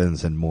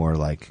weapons and more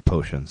like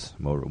potions,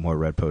 more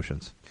red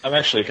potions. I'm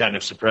actually kind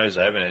of surprised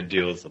I haven't had to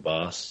deal with the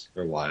boss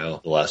for a while.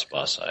 The last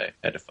boss I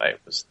had to fight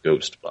was the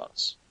ghost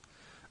boss.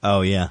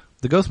 Oh yeah.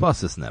 The ghost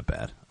boss isn't that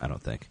bad, I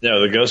don't think.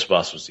 No, the ghost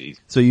boss was easy.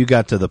 So you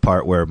got to the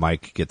part where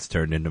Mike gets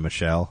turned into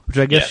Michelle, which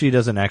I guess she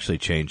doesn't actually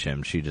change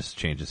him. She just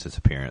changes his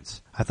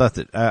appearance. I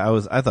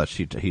thought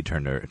he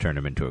turned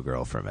him into a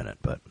girl for a minute,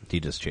 but he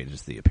just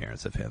changes the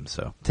appearance of him.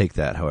 So take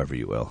that however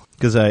you will.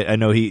 Because I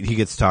know he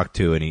gets talked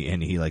to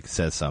and he like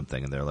says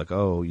something and they're like,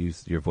 oh,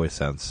 your voice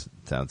sounds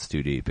sounds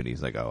too deep, and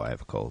he's like, oh, I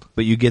have a cold.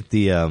 But you get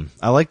the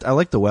I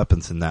like the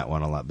weapons in that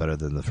one a lot better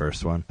than the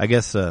first one. I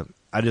guess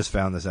I just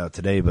found this out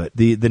today, but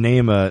the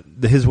name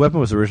his weapon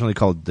was originally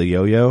called the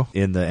Yo-Yo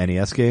in the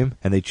NES game,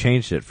 and they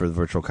changed it for the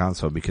Virtual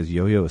Console because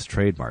Yo-Yo is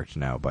trademarked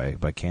now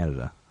by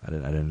Canada. I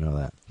didn't know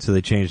that. So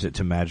they changed it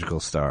to Magical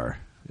Star.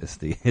 It's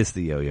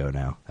the Yo-Yo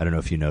now. I don't know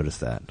if you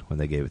noticed that when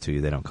they gave it to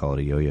you. They don't call it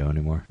a Yo-Yo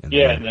anymore. And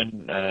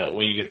then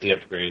when you get the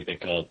upgrade, they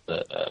call it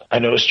the. I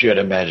noticed you had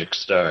a Magic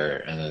Star,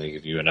 and then they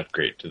give you an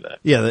upgrade to that.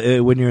 Yeah,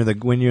 when you're in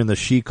the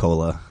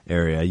Shikola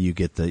area, you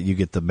get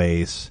the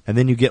base, and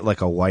then you get like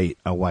a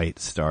white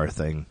star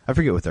thing. I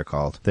forget what they're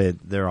called.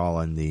 They're all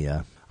on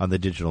the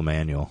digital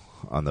manual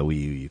on the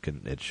Wii U.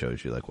 It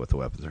shows you like what the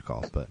weapons are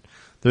called, but.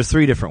 There's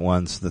 3 different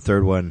ones. The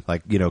third one,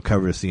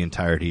 covers the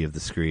entirety of the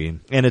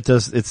screen. And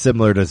it's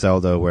similar to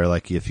Zelda where,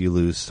 if you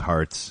lose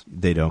hearts,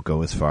 they don't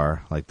go as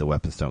far. Like, the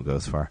weapons don't go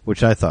as far.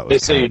 Which I thought was They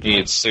say you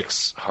need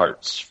 6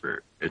 hearts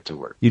for it to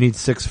work. You need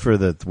 6 for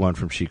the one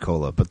from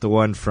Shikola. But the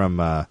one from,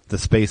 the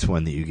space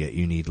one that you get,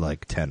 you need,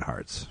 10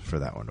 hearts for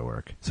that one to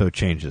work. So it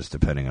changes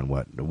depending on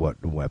what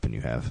weapon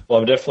you have.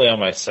 Well, I'm definitely on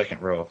my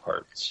second row of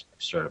hearts. I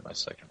started my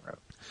second row.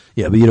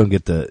 Yeah, but you don't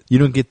get the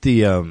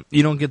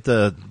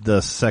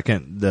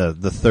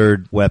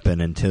third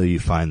weapon until you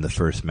find the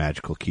first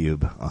magical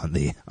cube on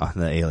the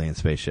alien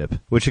spaceship,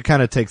 which it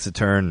kind of takes a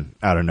turn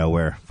out of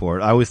nowhere for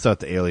it. I always thought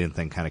the alien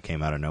thing kind of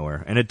came out of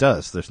nowhere, and it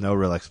does. There's no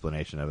real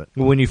explanation of it.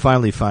 When you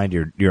finally find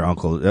your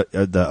uncle,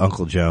 the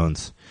Uncle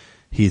Jones,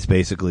 he's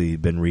basically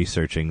been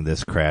researching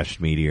this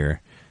crashed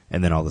meteor.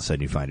 And then all of a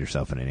sudden you find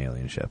yourself in an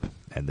alien ship.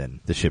 And then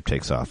the ship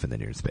takes off and then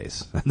you're in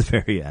space at the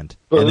very end.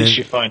 Well, at least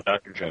you find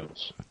Dr.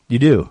 Jones. You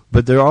do.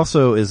 But there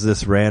also is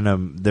this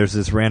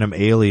random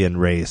alien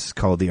race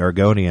called the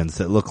Argonians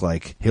that look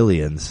like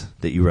Hylians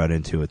that you run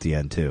into at the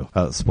end too.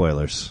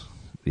 Spoilers,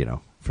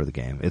 for the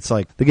game. It's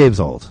like, the game's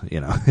old,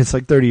 It's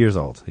like 30 years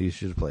old. You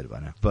should have played it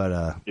by now.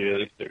 But, yeah,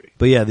 like 30.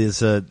 But yeah,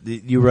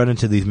 you run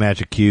into these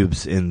magic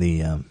cubes in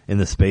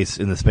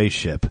the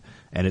spaceship.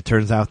 And it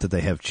turns out that they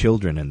have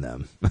children in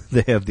them.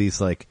 They have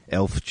these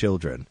elf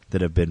children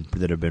that have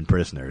been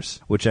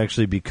prisoners, which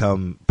actually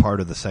become part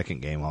of the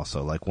second game.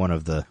 Also, one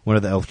of the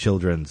elf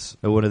children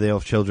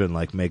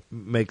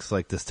makes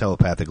this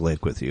telepathic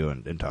link with you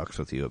and talks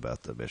with you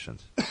about the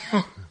missions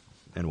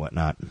and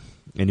whatnot.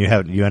 And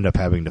you end up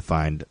having to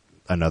find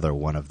another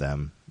one of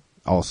them.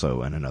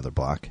 Also in another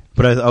block.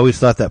 But I always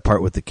thought that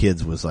part with the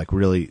kids was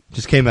really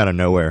just came out of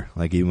nowhere.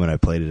 Even when I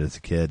played it as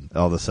a kid,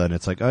 all of a sudden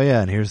it's oh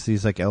yeah, and here's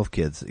these elf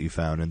kids that you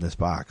found in this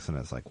box, and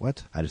it's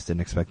what? I just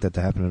didn't expect that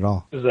to happen at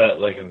all. Is that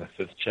in the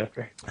 5th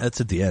chapter?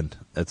 That's at the end.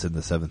 That's in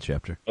the 7th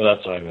chapter. Well,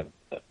 that's what I meant.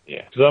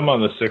 Yeah, because I'm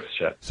on the 6th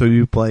chapter. So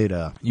you played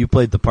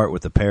the part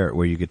with the parrot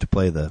where you get to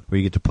play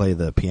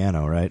the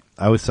piano, right?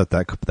 I always thought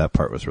that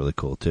part was really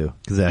cool too.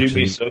 Do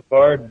me so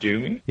far, do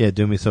me. Yeah,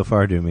 do me so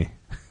far, do me.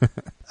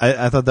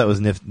 I thought that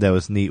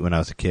was neat when I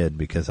was a kid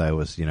because I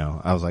was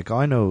like, oh,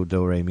 I know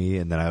Do Re Mi,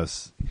 and then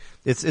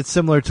it's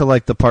similar to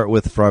the part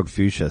with Frog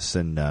Fuchsius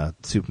in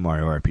Super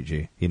Mario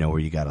RPG, where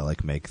you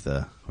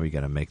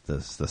gotta make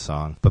the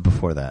song. But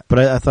before that,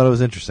 I thought it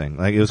was interesting.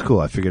 It was cool.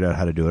 I figured out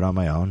how to do it on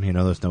my own.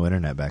 There's no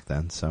internet back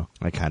then, so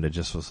I kind of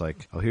just was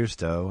like, oh, here's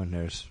Do, and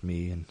there's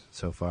me, and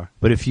so far.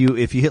 But if you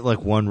hit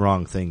one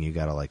wrong thing, you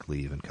gotta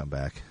leave and come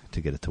back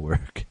to get it to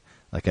work.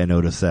 I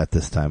noticed that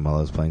this time while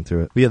I was playing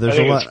through it. But yeah, there's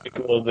a lot. It's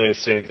pretty cool. They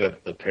say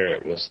that the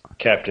parrot was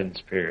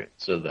Captain's parrot,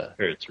 so the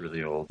parrot's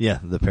really old. Yeah,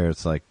 the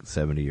parrot's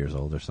 70 years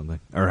old or something.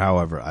 Or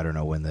however, I don't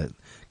know when the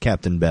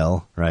Captain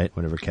Bell, right?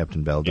 Whenever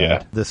Captain Bell died.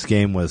 Yeah. This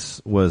game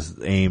was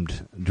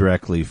aimed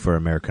directly for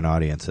American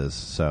audiences.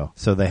 So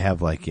they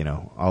have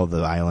all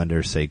the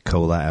islanders say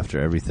cola after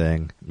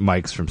everything.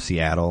 Mike's from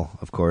Seattle,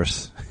 of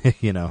course.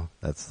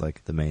 That's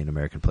the main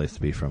American place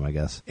to be from, I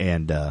guess.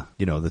 And,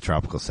 the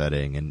tropical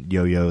setting and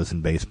yo-yos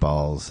and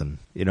baseballs and,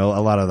 a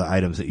lot of the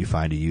items that you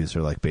find to use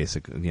are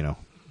basic,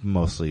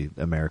 mostly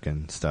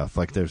American stuff.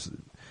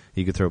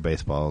 You could throw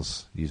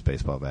baseballs, use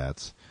baseball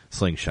bats,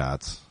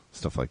 slingshots,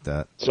 stuff like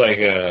that. It's like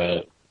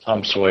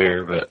Tom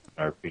Sawyer, but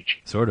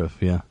RPG. Sort of,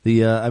 yeah.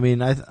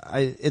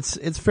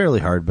 It's fairly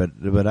hard, but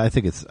I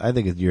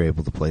think you're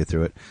able to play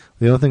through it.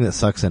 The only thing that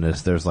sucks in it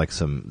is there's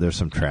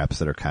some traps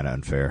that are kind of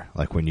unfair.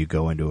 When you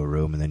go into a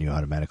room and then you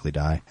automatically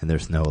die, and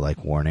there's no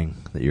warning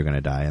that you're going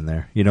to die in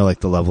there.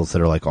 The levels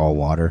that are all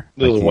water.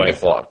 Those white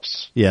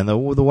blocks. Yeah, and the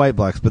white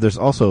blocks. But there's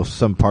also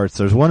some parts.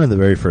 There's one in the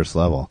very first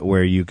level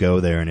where you go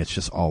there and it's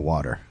just all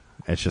water.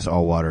 It's just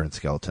all water and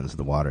skeletons in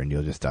the water, and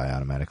you'll just die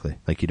automatically.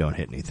 You don't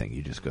hit anything,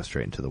 you just go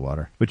straight into the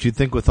water. But you'd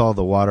think with all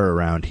the water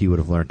around, he would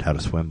have learned how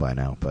to swim by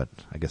now, but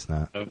I guess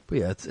not. But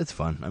yeah, it's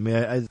fun.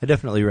 I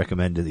definitely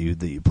recommend that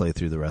you play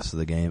through the rest of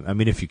the game.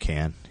 If you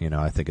can,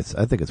 I think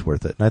it's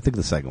worth it. And I think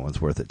the second one's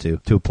worth it too,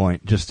 to a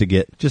point, just to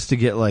get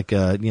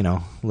a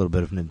little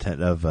bit of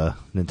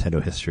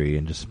Nintendo history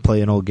and just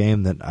play an old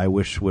game that I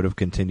wish would have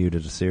continued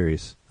as a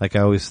series. I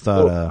always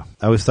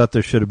thought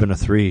there should have been a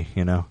 3,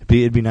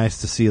 It'd be nice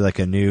to see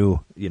a new,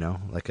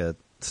 a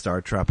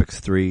Startropics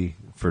 3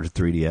 for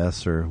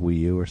 3DS or Wii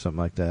U or something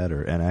like that,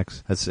 or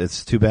NX.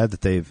 It's too bad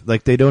that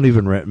they don't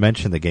even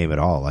mention the game at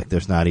all. Like,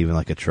 there's not even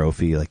like a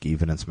trophy, like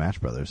even in Smash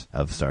Brothers,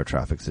 of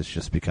Startropics. It's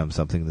just become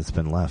something that's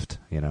been left.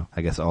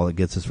 I guess all it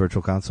gets is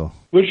Virtual Console.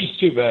 Which is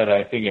too bad.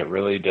 I think it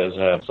really does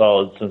have a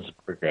solid sense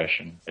of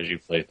progression as you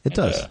play. It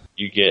does.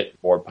 You get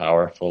more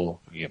powerful,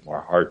 you get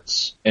more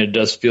hearts, and it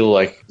does feel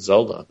like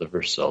Zelda, the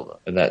first Zelda,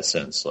 in that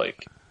sense.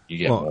 Like, you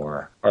get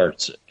more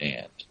hearts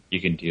and you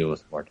can deal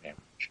with more damage.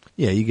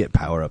 Yeah, you get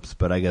power-ups,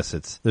 but I guess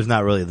there's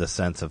not really the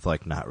sense of,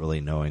 like, not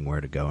really knowing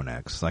where to go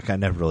next. Like, I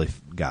never really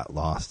got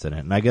lost in it,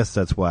 and I guess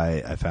that's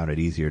why I found it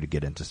easier to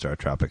get into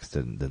Startropics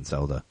than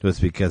Zelda. It was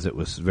because it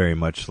was very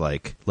much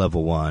like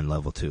level 1,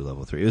 level 2,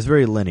 level 3. It was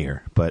very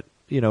linear, but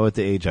at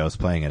the age I was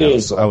playing it,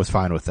 I was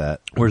fine with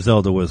that. Where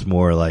Zelda was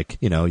more like,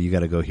 you got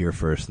to go here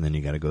first, and then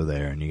you got to go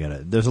there,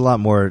 and there's a lot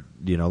more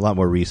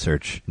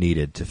research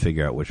needed to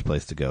figure out which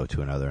place to go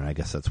to another, and I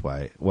guess that's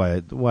why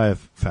I've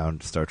found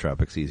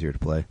Startropics easier to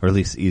play, or at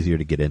least easier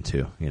to get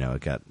into.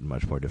 It got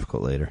much more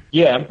difficult later.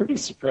 Yeah, I'm pretty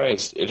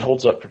surprised. It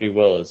holds up pretty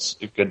well. It's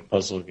a good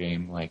puzzle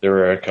game. Like, there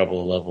were a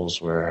couple of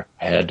levels where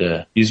I had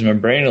to use my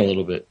brain a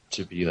little bit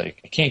to be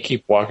like, I can't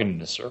keep walking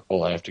in a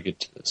circle. I have to get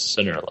to the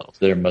center level.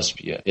 There must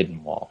be a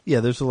hidden wall.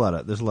 Yeah, there's a lot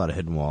of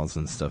hidden walls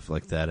and stuff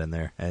like that in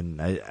there, and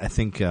I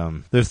think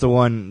there's the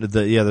one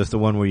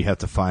where you have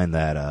to find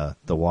that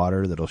the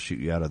water that'll shoot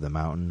you out of the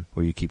mountain,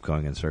 where you keep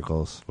going in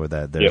circles, where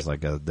there's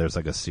like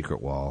a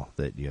secret wall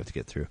that you have to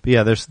get through. But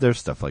yeah, there's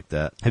stuff like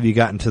that. Have you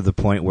gotten to the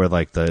point where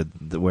like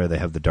where they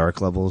have the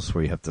dark levels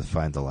where you have to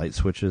find the light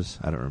switches?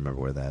 I don't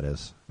remember where that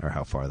is or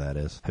how far that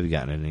is. Have you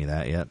gotten any of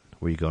that yet?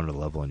 Where you go into the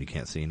level and you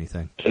can't see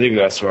anything? I think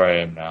that's where I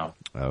am now.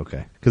 Oh,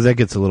 okay, because that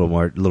gets a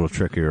little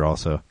trickier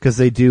also. Because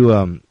they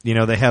do,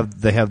 they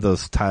have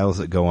those tiles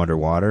that go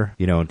underwater,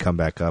 and come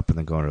back up and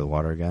then go under the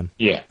water again.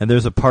 Yeah. And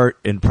there's a part,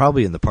 and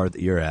probably in the part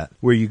that you're at,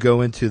 where you go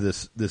into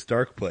this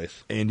dark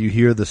place and you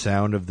hear the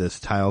sound of this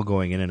tile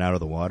going in and out of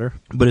the water,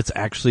 but it's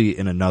actually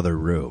in another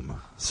room.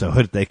 So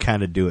they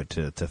kind of do it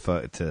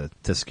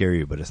to scare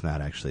you, but it's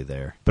not actually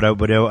there. But I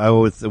would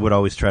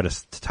always try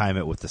to time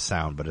it with the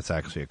sound, but it's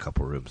actually a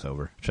couple rooms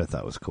over, which I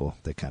thought was cool.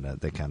 They kind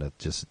of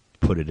just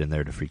put it in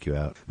there to freak you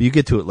out. But you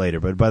get to it later,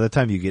 but by the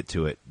time you get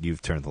to it,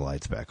 you've turned the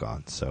lights back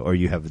on, or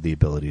you have the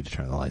ability to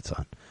turn the lights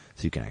on,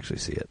 so you can actually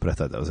see it. But I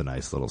thought that was a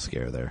nice little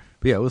scare there.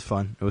 But yeah, it was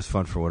fun. It was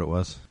fun for what it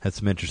was. Had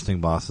some interesting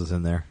bosses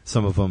in there.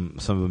 Some of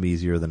them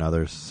easier than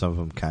others. Some of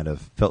them kind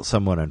of felt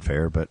somewhat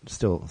unfair, but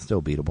still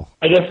beatable.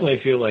 I definitely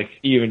feel like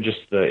even just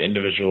the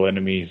individual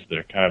enemies,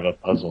 they're kind of a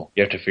puzzle.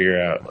 You have to figure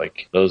out,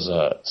 like, those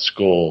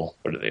skull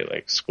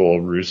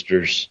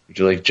roosters. Would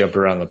you, like, jump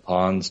around the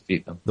ponds,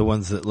 beat them? The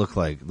ones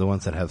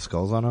that have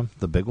skulls on them?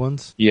 The big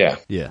ones? Yeah.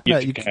 Yeah.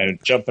 You kind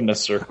of jump in a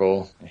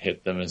circle and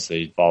hit them as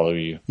they follow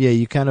you. Yeah,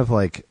 you kind of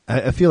like,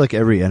 I feel like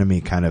every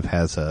enemy kind of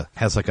has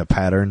like a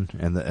pattern,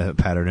 and the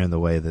pattern in the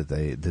way that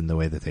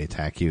they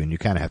attack you, and you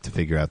kind of have to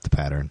figure out the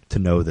pattern to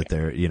know that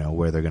they're,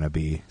 where they're going to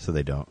be, so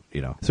they don't,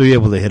 so you're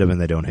able to hit them and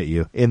they don't hit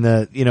you. In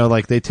the,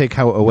 like they take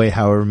away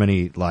however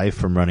many life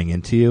from running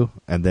into you,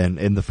 and then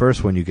in the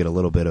first one you get a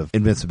little bit of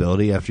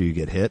invincibility after you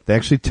get hit. They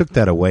actually took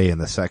that away in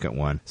the second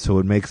one, so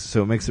it makes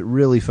it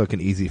really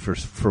fucking easy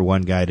for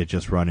one guy to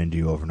just run into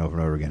you over and over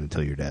and over again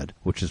until you're dead,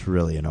 which is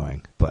really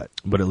annoying. But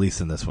at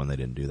least in this one they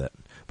didn't do that.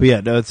 But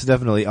yeah, no, it's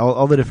definitely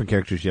all the different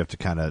characters. You have to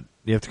kind of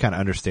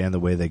understand the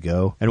way they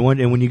go, and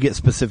when you get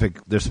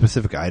there's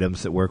specific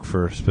items that work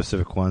for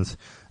specific ones.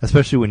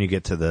 Especially when you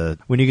get to the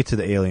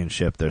alien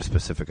ship, there's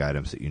specific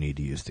items that you need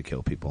to use to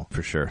kill people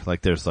for sure.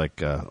 Like there's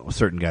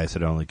certain guys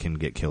that only can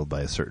get killed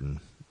by a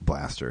certain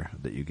blaster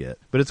that you get.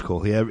 But it's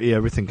cool. Yeah,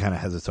 everything kind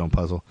of has its own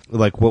puzzle.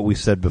 Like what we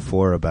said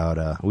before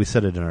about, we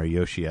said it in our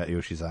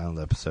Yoshi's Island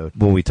episode,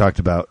 when we talked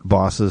about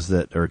bosses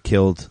that are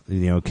killed,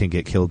 can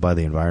get killed by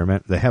the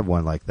environment. They have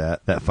one like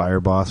that fire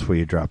boss where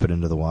you drop it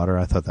into the water.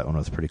 I thought that one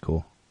was pretty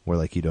cool. Where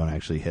like you don't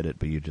actually hit it,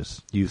 but you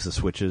just use the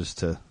switches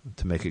to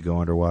make it go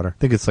underwater. I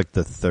think it's like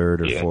the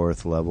third or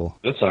fourth level.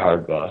 That's a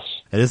hard boss.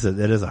 It is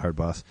a hard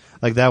boss.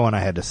 Like that one I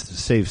had to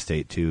save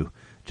state too,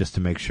 just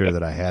to make sure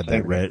that I had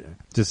that red,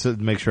 just to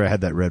make sure I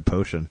had that red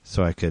potion,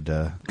 so I could,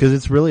 because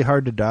it's really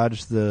hard to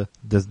dodge the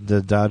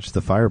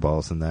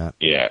fireballs in that.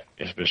 Yeah,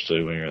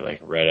 especially when you're like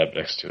right up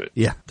next to it.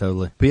 Yeah,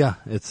 totally. But yeah,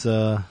 it's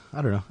I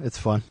don't know, it's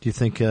fun. Do you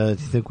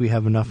think we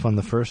have enough on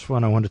the first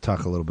one? I want to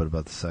talk a little bit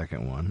about the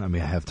second one. I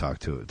mean, I have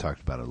talked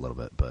about it a little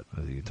bit, but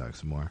I think you can talk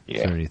some more. Yeah.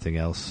 Is there anything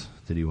else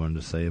that you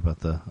wanted to say about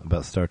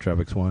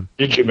Startropics 1?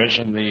 Did you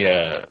mention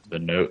the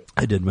note?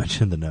 I did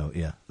mention the note.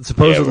 Yeah,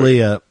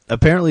 supposedly,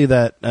 apparently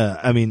that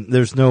I mean,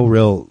 there's no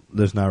real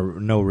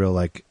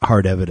like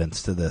hard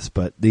evidence to this,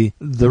 but the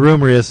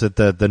rumor is that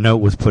the note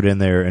was put in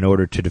there in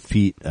order to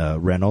defeat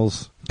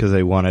rentals, because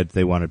they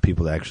wanted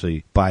people to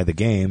actually buy the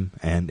game,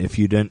 and if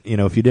you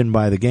didn't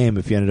buy the game,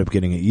 if you ended up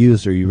getting it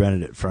used or you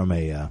rented it from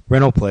a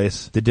rental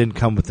place that didn't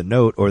come with the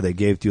note, or they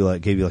gave you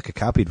like a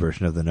copied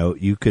version of the note,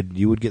 you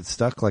would get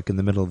stuck like in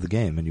the middle of the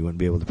game and you wouldn't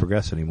be able to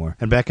progress anymore.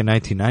 And back in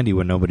 1990,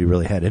 when nobody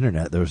really had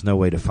internet, there was no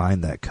way to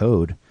find that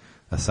code.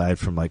 aside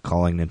from like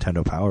calling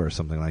Nintendo Power or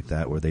something like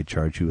that, where they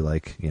charge you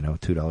like,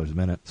 $2 a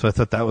minute. So I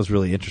thought that was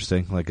really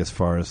interesting, like as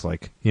far as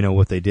like,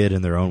 what they did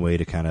in their own way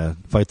to kind of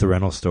fight the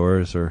rental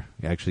stores or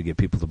actually get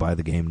people to buy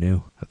the game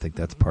new. I think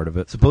that's part of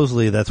it.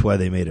 Supposedly that's why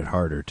they made it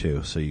harder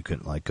too, so you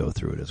couldn't like go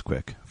through it as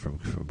quick from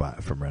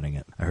renting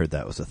it. I heard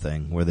that was a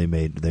thing where they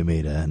made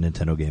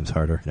Nintendo games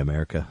harder in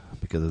America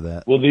because of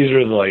that. Well, these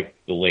are like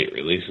the late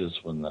releases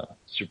when the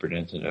Super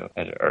Nintendo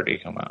had already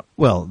come out.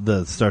 Well,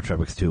 the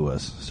Startropics 2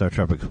 was.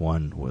 Startropics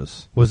 1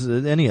 was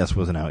the NES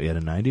wasn't out yet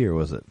in 90, or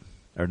was it?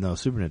 Or no,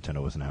 Super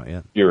Nintendo wasn't out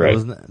yet. You're right.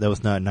 That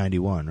was not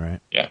 91, right?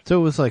 Yeah. So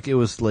it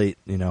was late,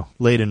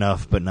 late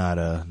enough, but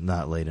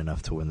not late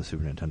enough to when the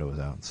Super Nintendo was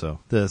out. So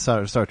the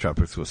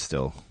Startropics was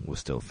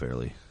still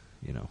fairly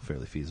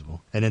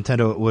feasible. And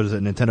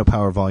Nintendo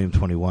Power Volume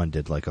 21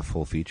 did like a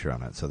full feature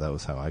on it, so that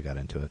was how I got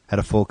into it. Had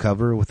a full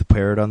cover with the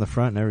parrot on the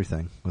front and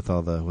everything, with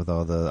all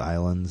the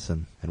islands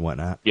and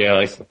whatnot. Yeah, I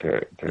like the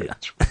parrot. Yeah.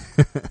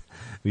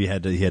 You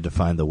had to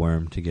find the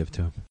worm to give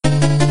to him.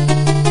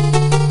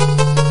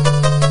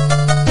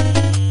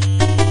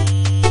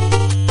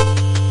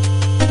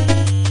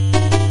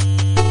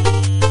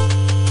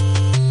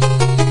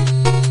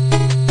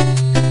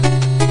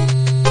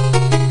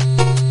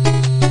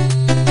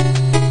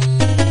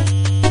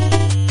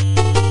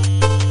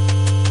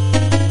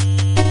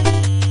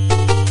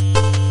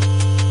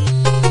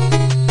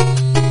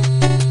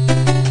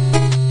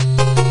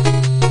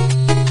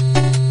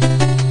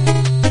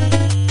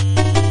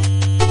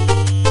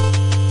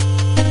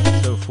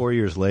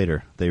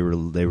 Later, they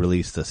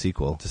released a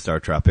sequel to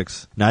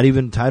Startropics, not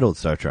even titled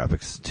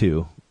Startropics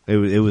 2.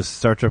 It was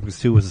Startropics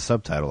 2 was a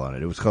subtitle on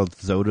it. It was called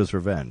Zoda's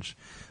Revenge,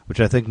 which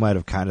I think might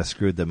have kind of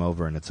screwed them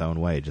over in its own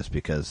way, just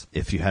because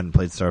if you hadn't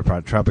played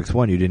Startropics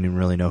 1, you didn't even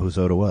really know who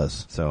Zoda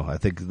was. So I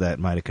think that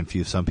might have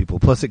confused some people.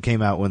 Plus, it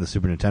came out when the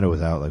Super Nintendo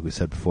was out, like we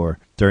said before,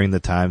 during the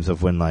times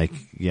of when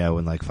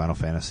Final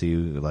Fantasy,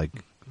 like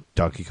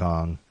Donkey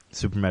Kong,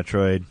 Super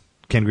Metroid,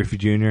 Ken Griffey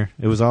Jr.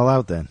 It was all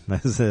out then.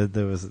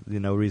 There was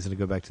no reason to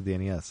go back to the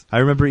NES. I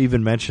remember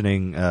even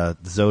mentioning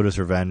Zoda's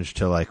Revenge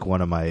to like one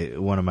of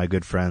my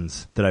good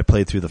friends that I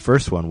played through the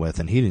first one with,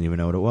 and he didn't even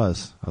know what it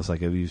was. I was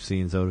like, "Have you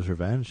seen Zoda's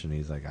Revenge?" And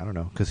he's like, "I don't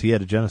know," because he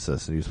had a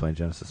Genesis and he was playing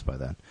Genesis by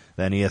then.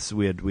 The NES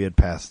we had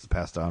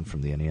passed on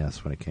from the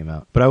NES when it came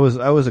out. But I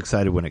was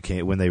excited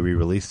when they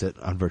re-released it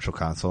on Virtual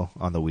Console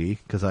on the Wii,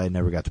 because I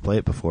never got to play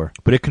it before.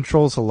 But it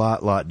controls a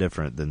lot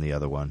different than the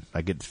other one.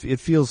 Like it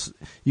feels,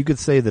 you could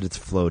say that it's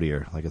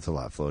floatier. Like it's a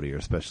lot floatier,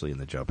 especially in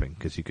the jumping,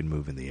 because you can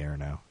move in the air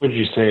now. Would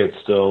you say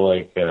it's still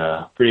like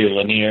pretty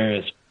linear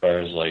as far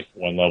as like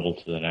one level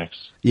to the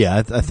next? Yeah,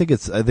 I think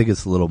it's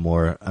a little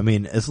more. I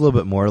mean, it's a little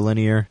bit more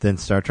linear than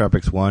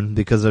Startropics 1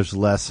 because there's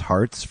less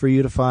hearts for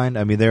you to find.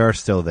 I mean, they are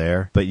still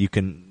there, but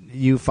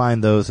you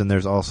find those, and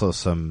there's also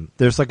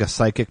there's like a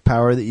psychic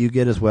power that you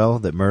get as well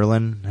that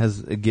Merlin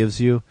gives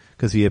you,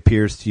 because he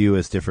appears to you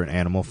as different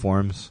animal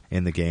forms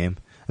in the game.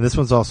 And this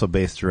one's also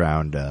based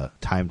around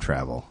time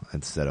travel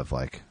instead of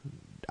like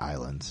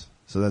islands.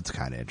 So that's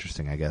kind of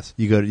interesting, I guess.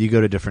 You go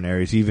to different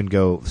areas. You even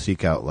go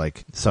seek out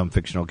like some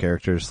fictional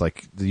characters.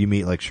 Like you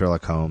meet like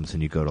Sherlock Holmes,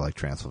 and you go to like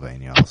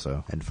Transylvania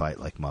also and fight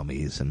like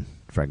mummies and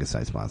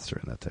Frankenstein's monster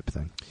and that type of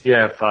thing.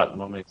 Yeah, I've fought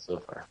mummies so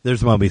far.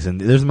 There's mummies in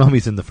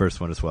the first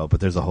one as well, but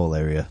there's a whole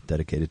area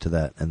dedicated to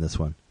that in this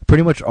one.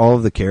 Pretty much all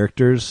of the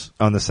characters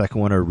on the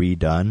second one are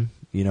redone.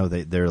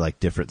 They're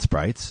like different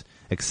sprites,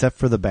 except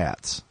for the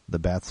bats. The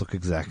bats look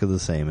exactly the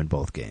same in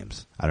both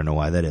games. I don't know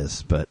why that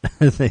is, but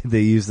they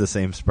use the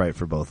same sprite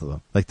for both of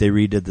them. Like they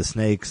redid the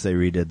snakes, they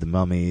redid the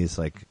mummies,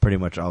 like pretty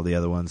much all the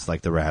other ones,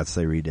 like the rats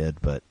they redid,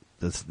 but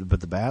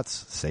the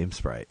bats, same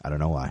sprite. I don't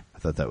know why. I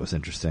thought that was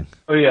interesting.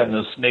 Oh yeah, and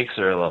those snakes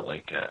are a lot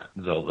like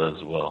Zelda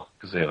as well,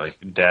 because they like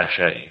dash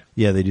at you.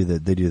 Yeah, they do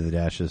the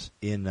dashes.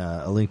 In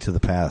A Link to the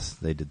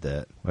Past, they did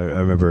that. I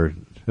remember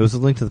it was A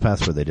Link to the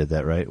Past where they did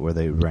that, right? Where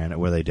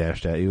they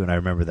dashed at you, and I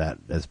remember that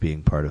as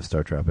being part of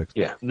Startropics.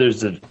 Yeah, there's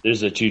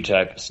the two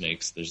type of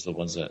snakes. There's the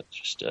ones that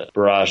just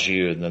barrage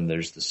you, and then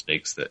there's the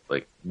snakes that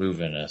like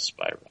move in a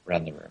spiral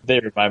around the room.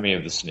 They remind me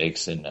of the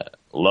snakes in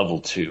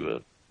level 2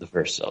 of the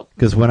first Zelda.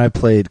 Because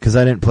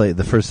I didn't play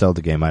the first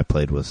Zelda game I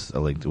played was A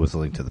Link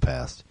to the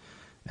Past,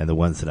 and the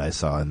ones that I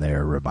saw in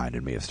there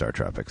reminded me of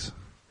Startropics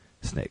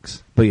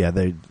snakes. But yeah,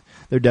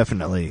 they're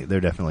definitely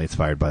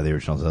inspired by the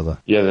original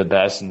Zelda. Yeah, the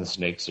bats and the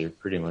snakes are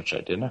pretty much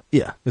identical.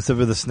 Yeah, except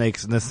for the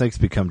snakes, and the snakes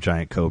become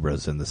giant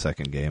cobras in the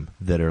second game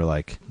that are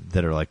like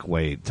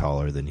way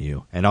taller than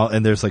you.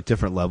 And there's like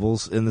different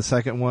levels in the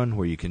second one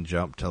where you can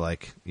jump to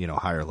like,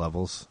 higher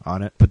levels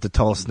on it. But the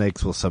tall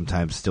snakes will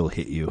sometimes still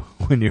hit you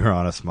when you're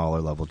on a smaller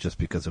level just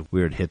because of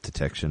weird hit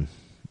detection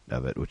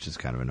of it, which is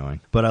kind of annoying.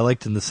 But I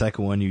liked in the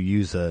second one you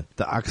use the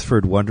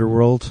Oxford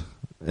Wonderworld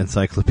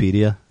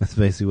encyclopedia. That's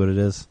basically what it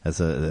is,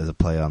 as a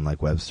play on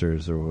like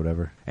Webster's or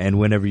whatever. And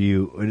whenever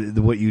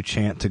what you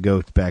chant to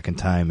go back in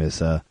time is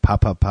pa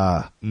pa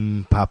pa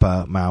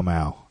papa mau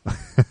mau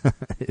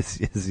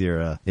is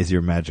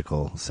your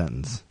magical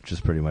sentence, which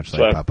is pretty much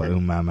like papa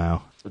mau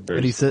mau.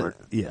 And he said,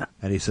 yeah,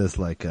 And he says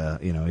like,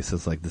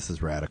 this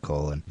is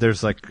radical. And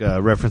there's like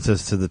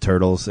references to the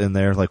turtles in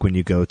there, like when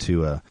you go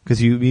to,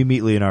 because you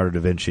meet Leonardo da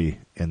Vinci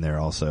in there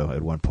also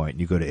at one point.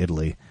 You go to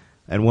Italy,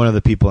 and one of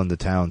the people in the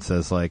town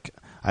says like,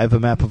 I have a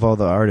map of all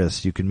the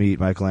artists. You can meet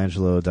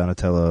Michelangelo,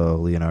 Donatello,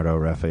 Leonardo,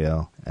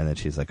 Raphael. And then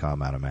she's like, oh,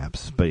 I'm out of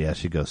maps. But yeah,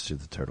 she goes through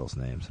the turtles'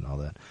 names and all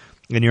that.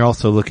 And you're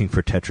also looking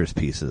for Tetris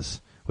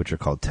pieces, which are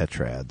called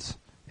tetrads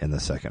in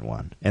the second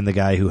one. And the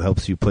guy who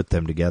helps you put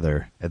them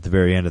together at the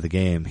very end of the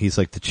game, he's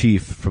like the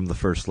chief from the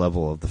first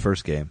level of the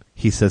first game.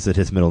 He says that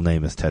his middle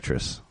name is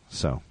Tetris.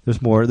 So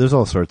there's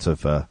all sorts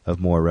of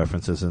more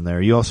references in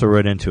there. You also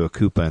run into a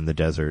Koopa in the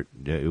desert.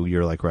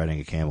 You're like riding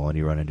a camel and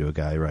you run into a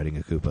guy riding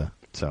a Koopa.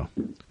 So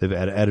they've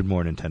added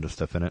more Nintendo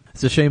stuff in it.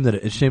 It's a shame that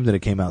it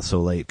came out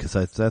so late, because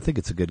I think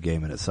it's a good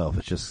game in itself.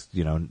 It's just,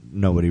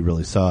 nobody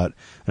really saw it,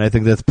 and I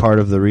think that's part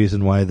of the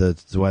reason why the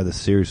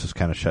series was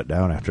kind of shut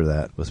down after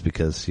that, was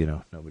because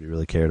nobody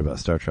really cared about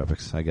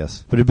Startropics, I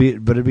guess. But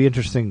it'd be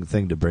interesting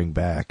thing to bring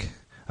back.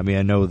 I mean,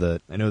 I know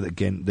that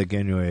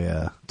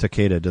Genyo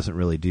Takeda doesn't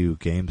really do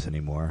games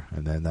anymore,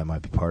 and then that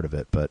might be part of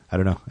it. But I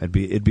don't know.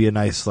 It'd be a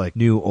nice like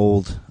new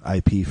old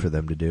IP for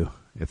them to do,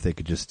 if they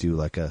could just do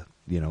like a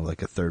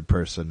third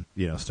person,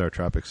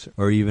 Startropics,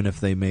 or even if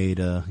they made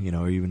or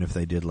even if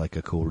they did like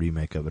a cool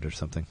remake of it or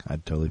something,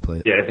 I'd totally play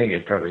it. Yeah, I think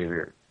it'd probably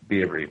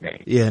be a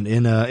remake. Yeah, and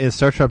in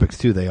Startropics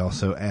 2, they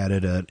also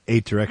added an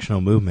 8-directional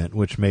movement,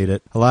 which made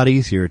it a lot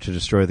easier to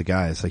destroy the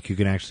guys. Like, you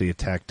can actually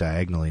attack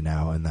diagonally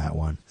now in that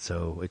one.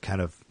 So it kind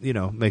of,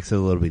 makes it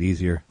a little bit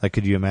easier. Like,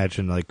 could you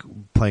imagine, like,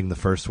 playing the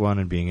first one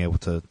and being able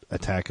to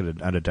attack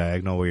it on a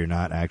diagonal where you're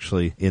not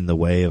actually in the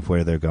way of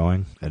where they're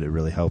going? And it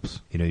really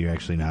helps. You're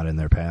actually not in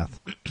their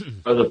path.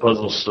 Are the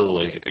puzzles still,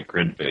 like, a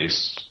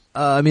grid-based?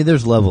 I mean,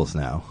 there's levels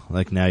now.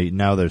 Like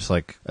now there's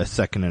like a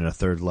second and a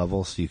third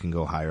level, so you can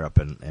go higher up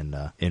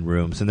in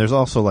rooms. And there's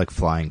also like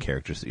flying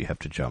characters that you have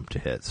to jump to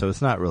hit. So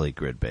it's not really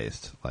grid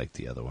based like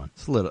the other one.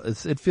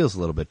 It feels a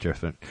little bit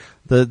different.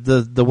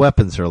 The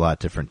weapons are a lot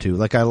different too.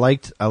 Like I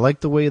liked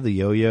the way the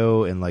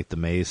yo-yo and like the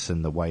mace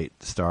and the white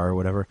star or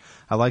whatever.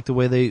 I liked the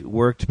way they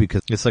worked,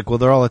 because it's like, well,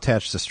 they're all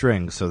attached to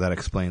strings, so that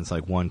explains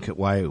like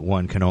why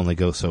one can only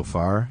go so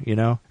far,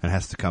 and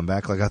has to come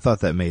back. Like I thought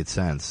that made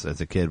sense as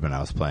a kid when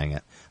I was playing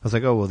it. I was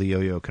like, oh, well, the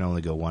yo-yo can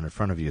only go one in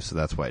front of you, so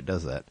that's why it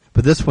does that.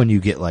 But this one, you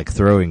get like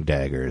throwing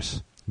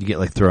daggers. You get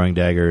like throwing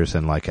daggers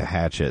and like a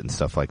hatchet and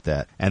stuff like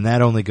that. And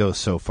that only goes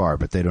so far,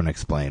 but they don't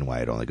explain why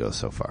it only goes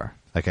so far.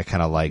 Like I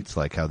kind of liked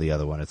like how the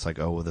other one, it's like,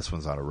 oh, well, this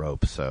one's on a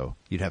rope, so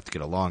you'd have to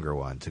get a longer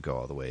one to go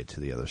all the way to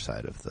the other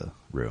side of the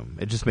room.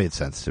 It just made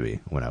sense to me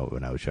when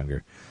I was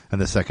younger.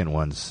 And the second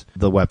one's,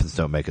 the weapons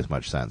don't make as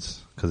much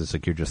sense, because it's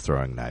like you're just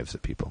throwing knives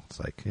at people. It's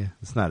like, yeah,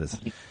 it's not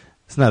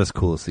as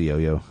cool as the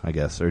yo-yo, I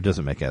guess, or it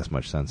doesn't make as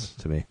much sense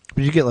to me.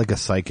 But you get like a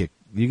psychic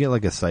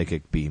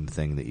beam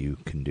thing that you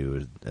can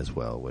do as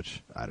well,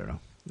 which I don't know,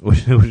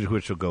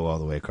 which will go all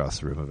the way across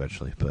the room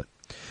eventually. But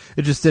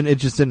I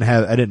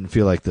didn't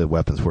feel like the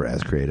weapons were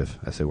as creative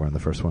as they were in the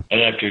first one. I'd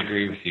have to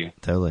agree with you.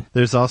 Totally.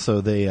 There's also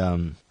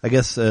I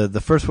guess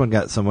the first one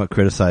got somewhat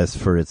criticized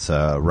for its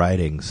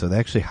writing, so they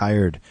actually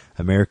hired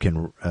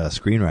American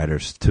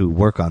screenwriters to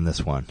work on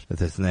this one. And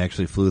they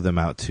actually flew them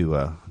out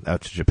to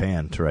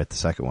Japan to write the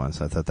second one.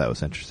 So I thought that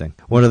was interesting.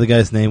 One of the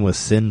guys' name was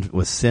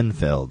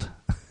Sinfeld.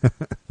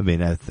 I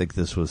mean, I think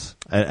this was.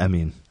 I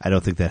mean, I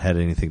don't think that had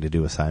anything to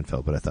do with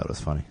Seinfeld, but I thought it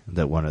was funny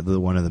that one of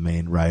the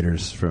main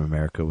writers from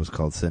America was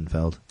called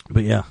Sinfeld.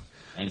 But yeah,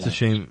 it's a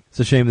shame. It's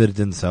a shame that it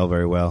didn't sell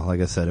very well. Like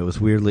I said, it was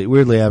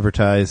weirdly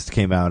advertised.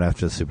 Came out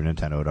after the Super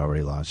Nintendo had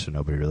already launched, so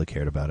nobody really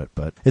cared about it.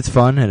 But it's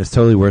fun and it's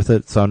totally worth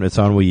it. It's on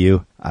Wii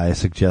U. I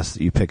suggest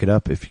that you pick it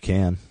up if you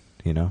can.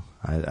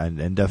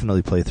 And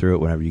definitely play through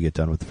it whenever you get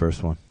done with the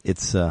first one.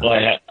 It's well,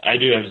 I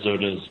do have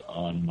Zodas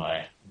on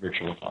my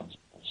virtual console.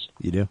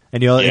 You do,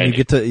 and you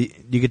get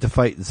to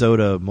fight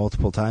Zoda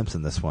multiple times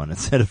in this one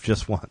instead of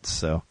just once.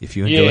 So if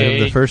you enjoy him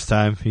the first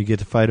time, you get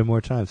to fight him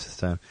more times this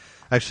time.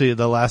 Actually,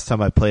 the last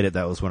time I played it,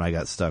 that was when I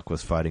got stuck,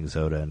 was fighting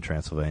Zoda in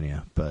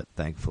Transylvania. But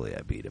thankfully,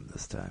 I beat him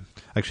this time.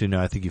 Actually, no,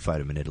 I think you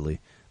fight him in Italy.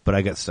 But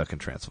I got stuck in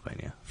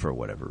Transylvania for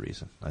whatever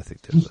reason. I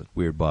think there's a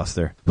weird boss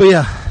there. But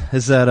yeah, do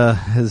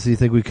you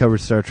think we covered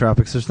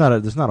Startropics? There's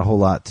not a whole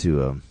lot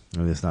to.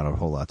 There's not a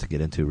whole lot to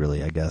get into,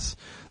 really, I guess.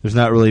 There's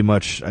not really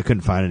much. I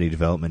couldn't find any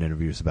development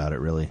interviews about it,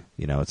 really.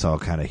 It's all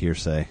kind of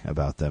hearsay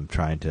about them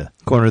trying to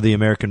corner the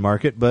American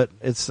market, but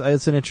it's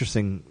an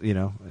interesting,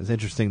 it's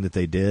interesting that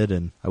they did,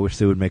 and I wish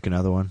they would make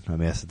another one. I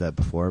mean, I said that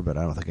before, but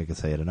I don't think I can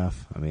say it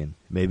enough. I mean,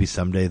 maybe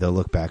someday they'll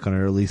look back on it,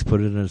 or at least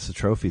put it as a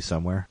trophy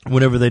somewhere.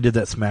 Whenever they did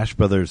that Smash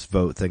Brothers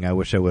vote thing, I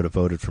wish I would have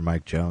voted for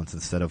Mike Jones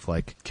instead of,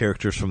 like,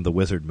 characters from the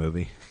Wizard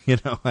movie.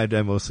 I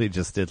mostly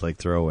just did, like,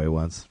 throwaway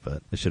ones,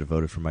 but I should have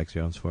voted for Mike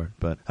Jones for it.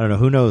 But I don't know,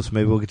 who knows?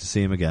 Maybe we'll get to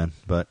see him again.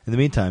 But in the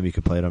meantime, you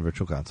can play it on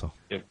Virtual Console.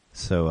 Yep.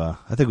 So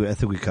I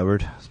think we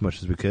covered as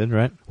much as we could,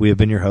 right? We have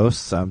been your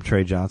hosts. I'm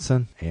Trey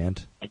Johnson,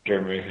 and I'm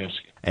Jereme.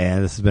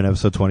 And this has been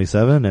episode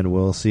 27, and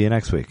we'll see you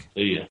next week.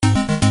 See ya.